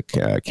Kina is a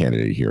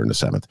candidate here in the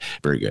 7th.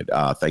 Very good.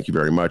 Thank you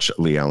very much,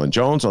 LeAlan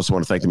Jones. Also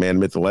want to thank the man,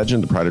 myth, the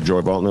legend, the pride of Joy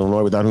of Alton,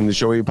 Illinois, without whom the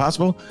show would be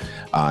possible.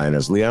 And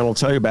as LeAlan will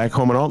tell you, back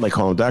home in Alton, they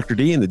call him Dr.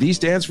 D, and the D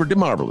stands for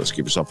DeMarvelous.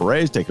 Give yourself a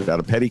raise. Take it out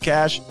of petty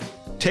cash.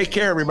 Take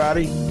care,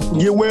 everybody.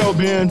 Get well,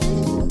 Ben.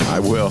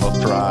 I will.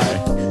 I'll try.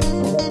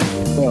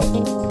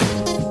 Well.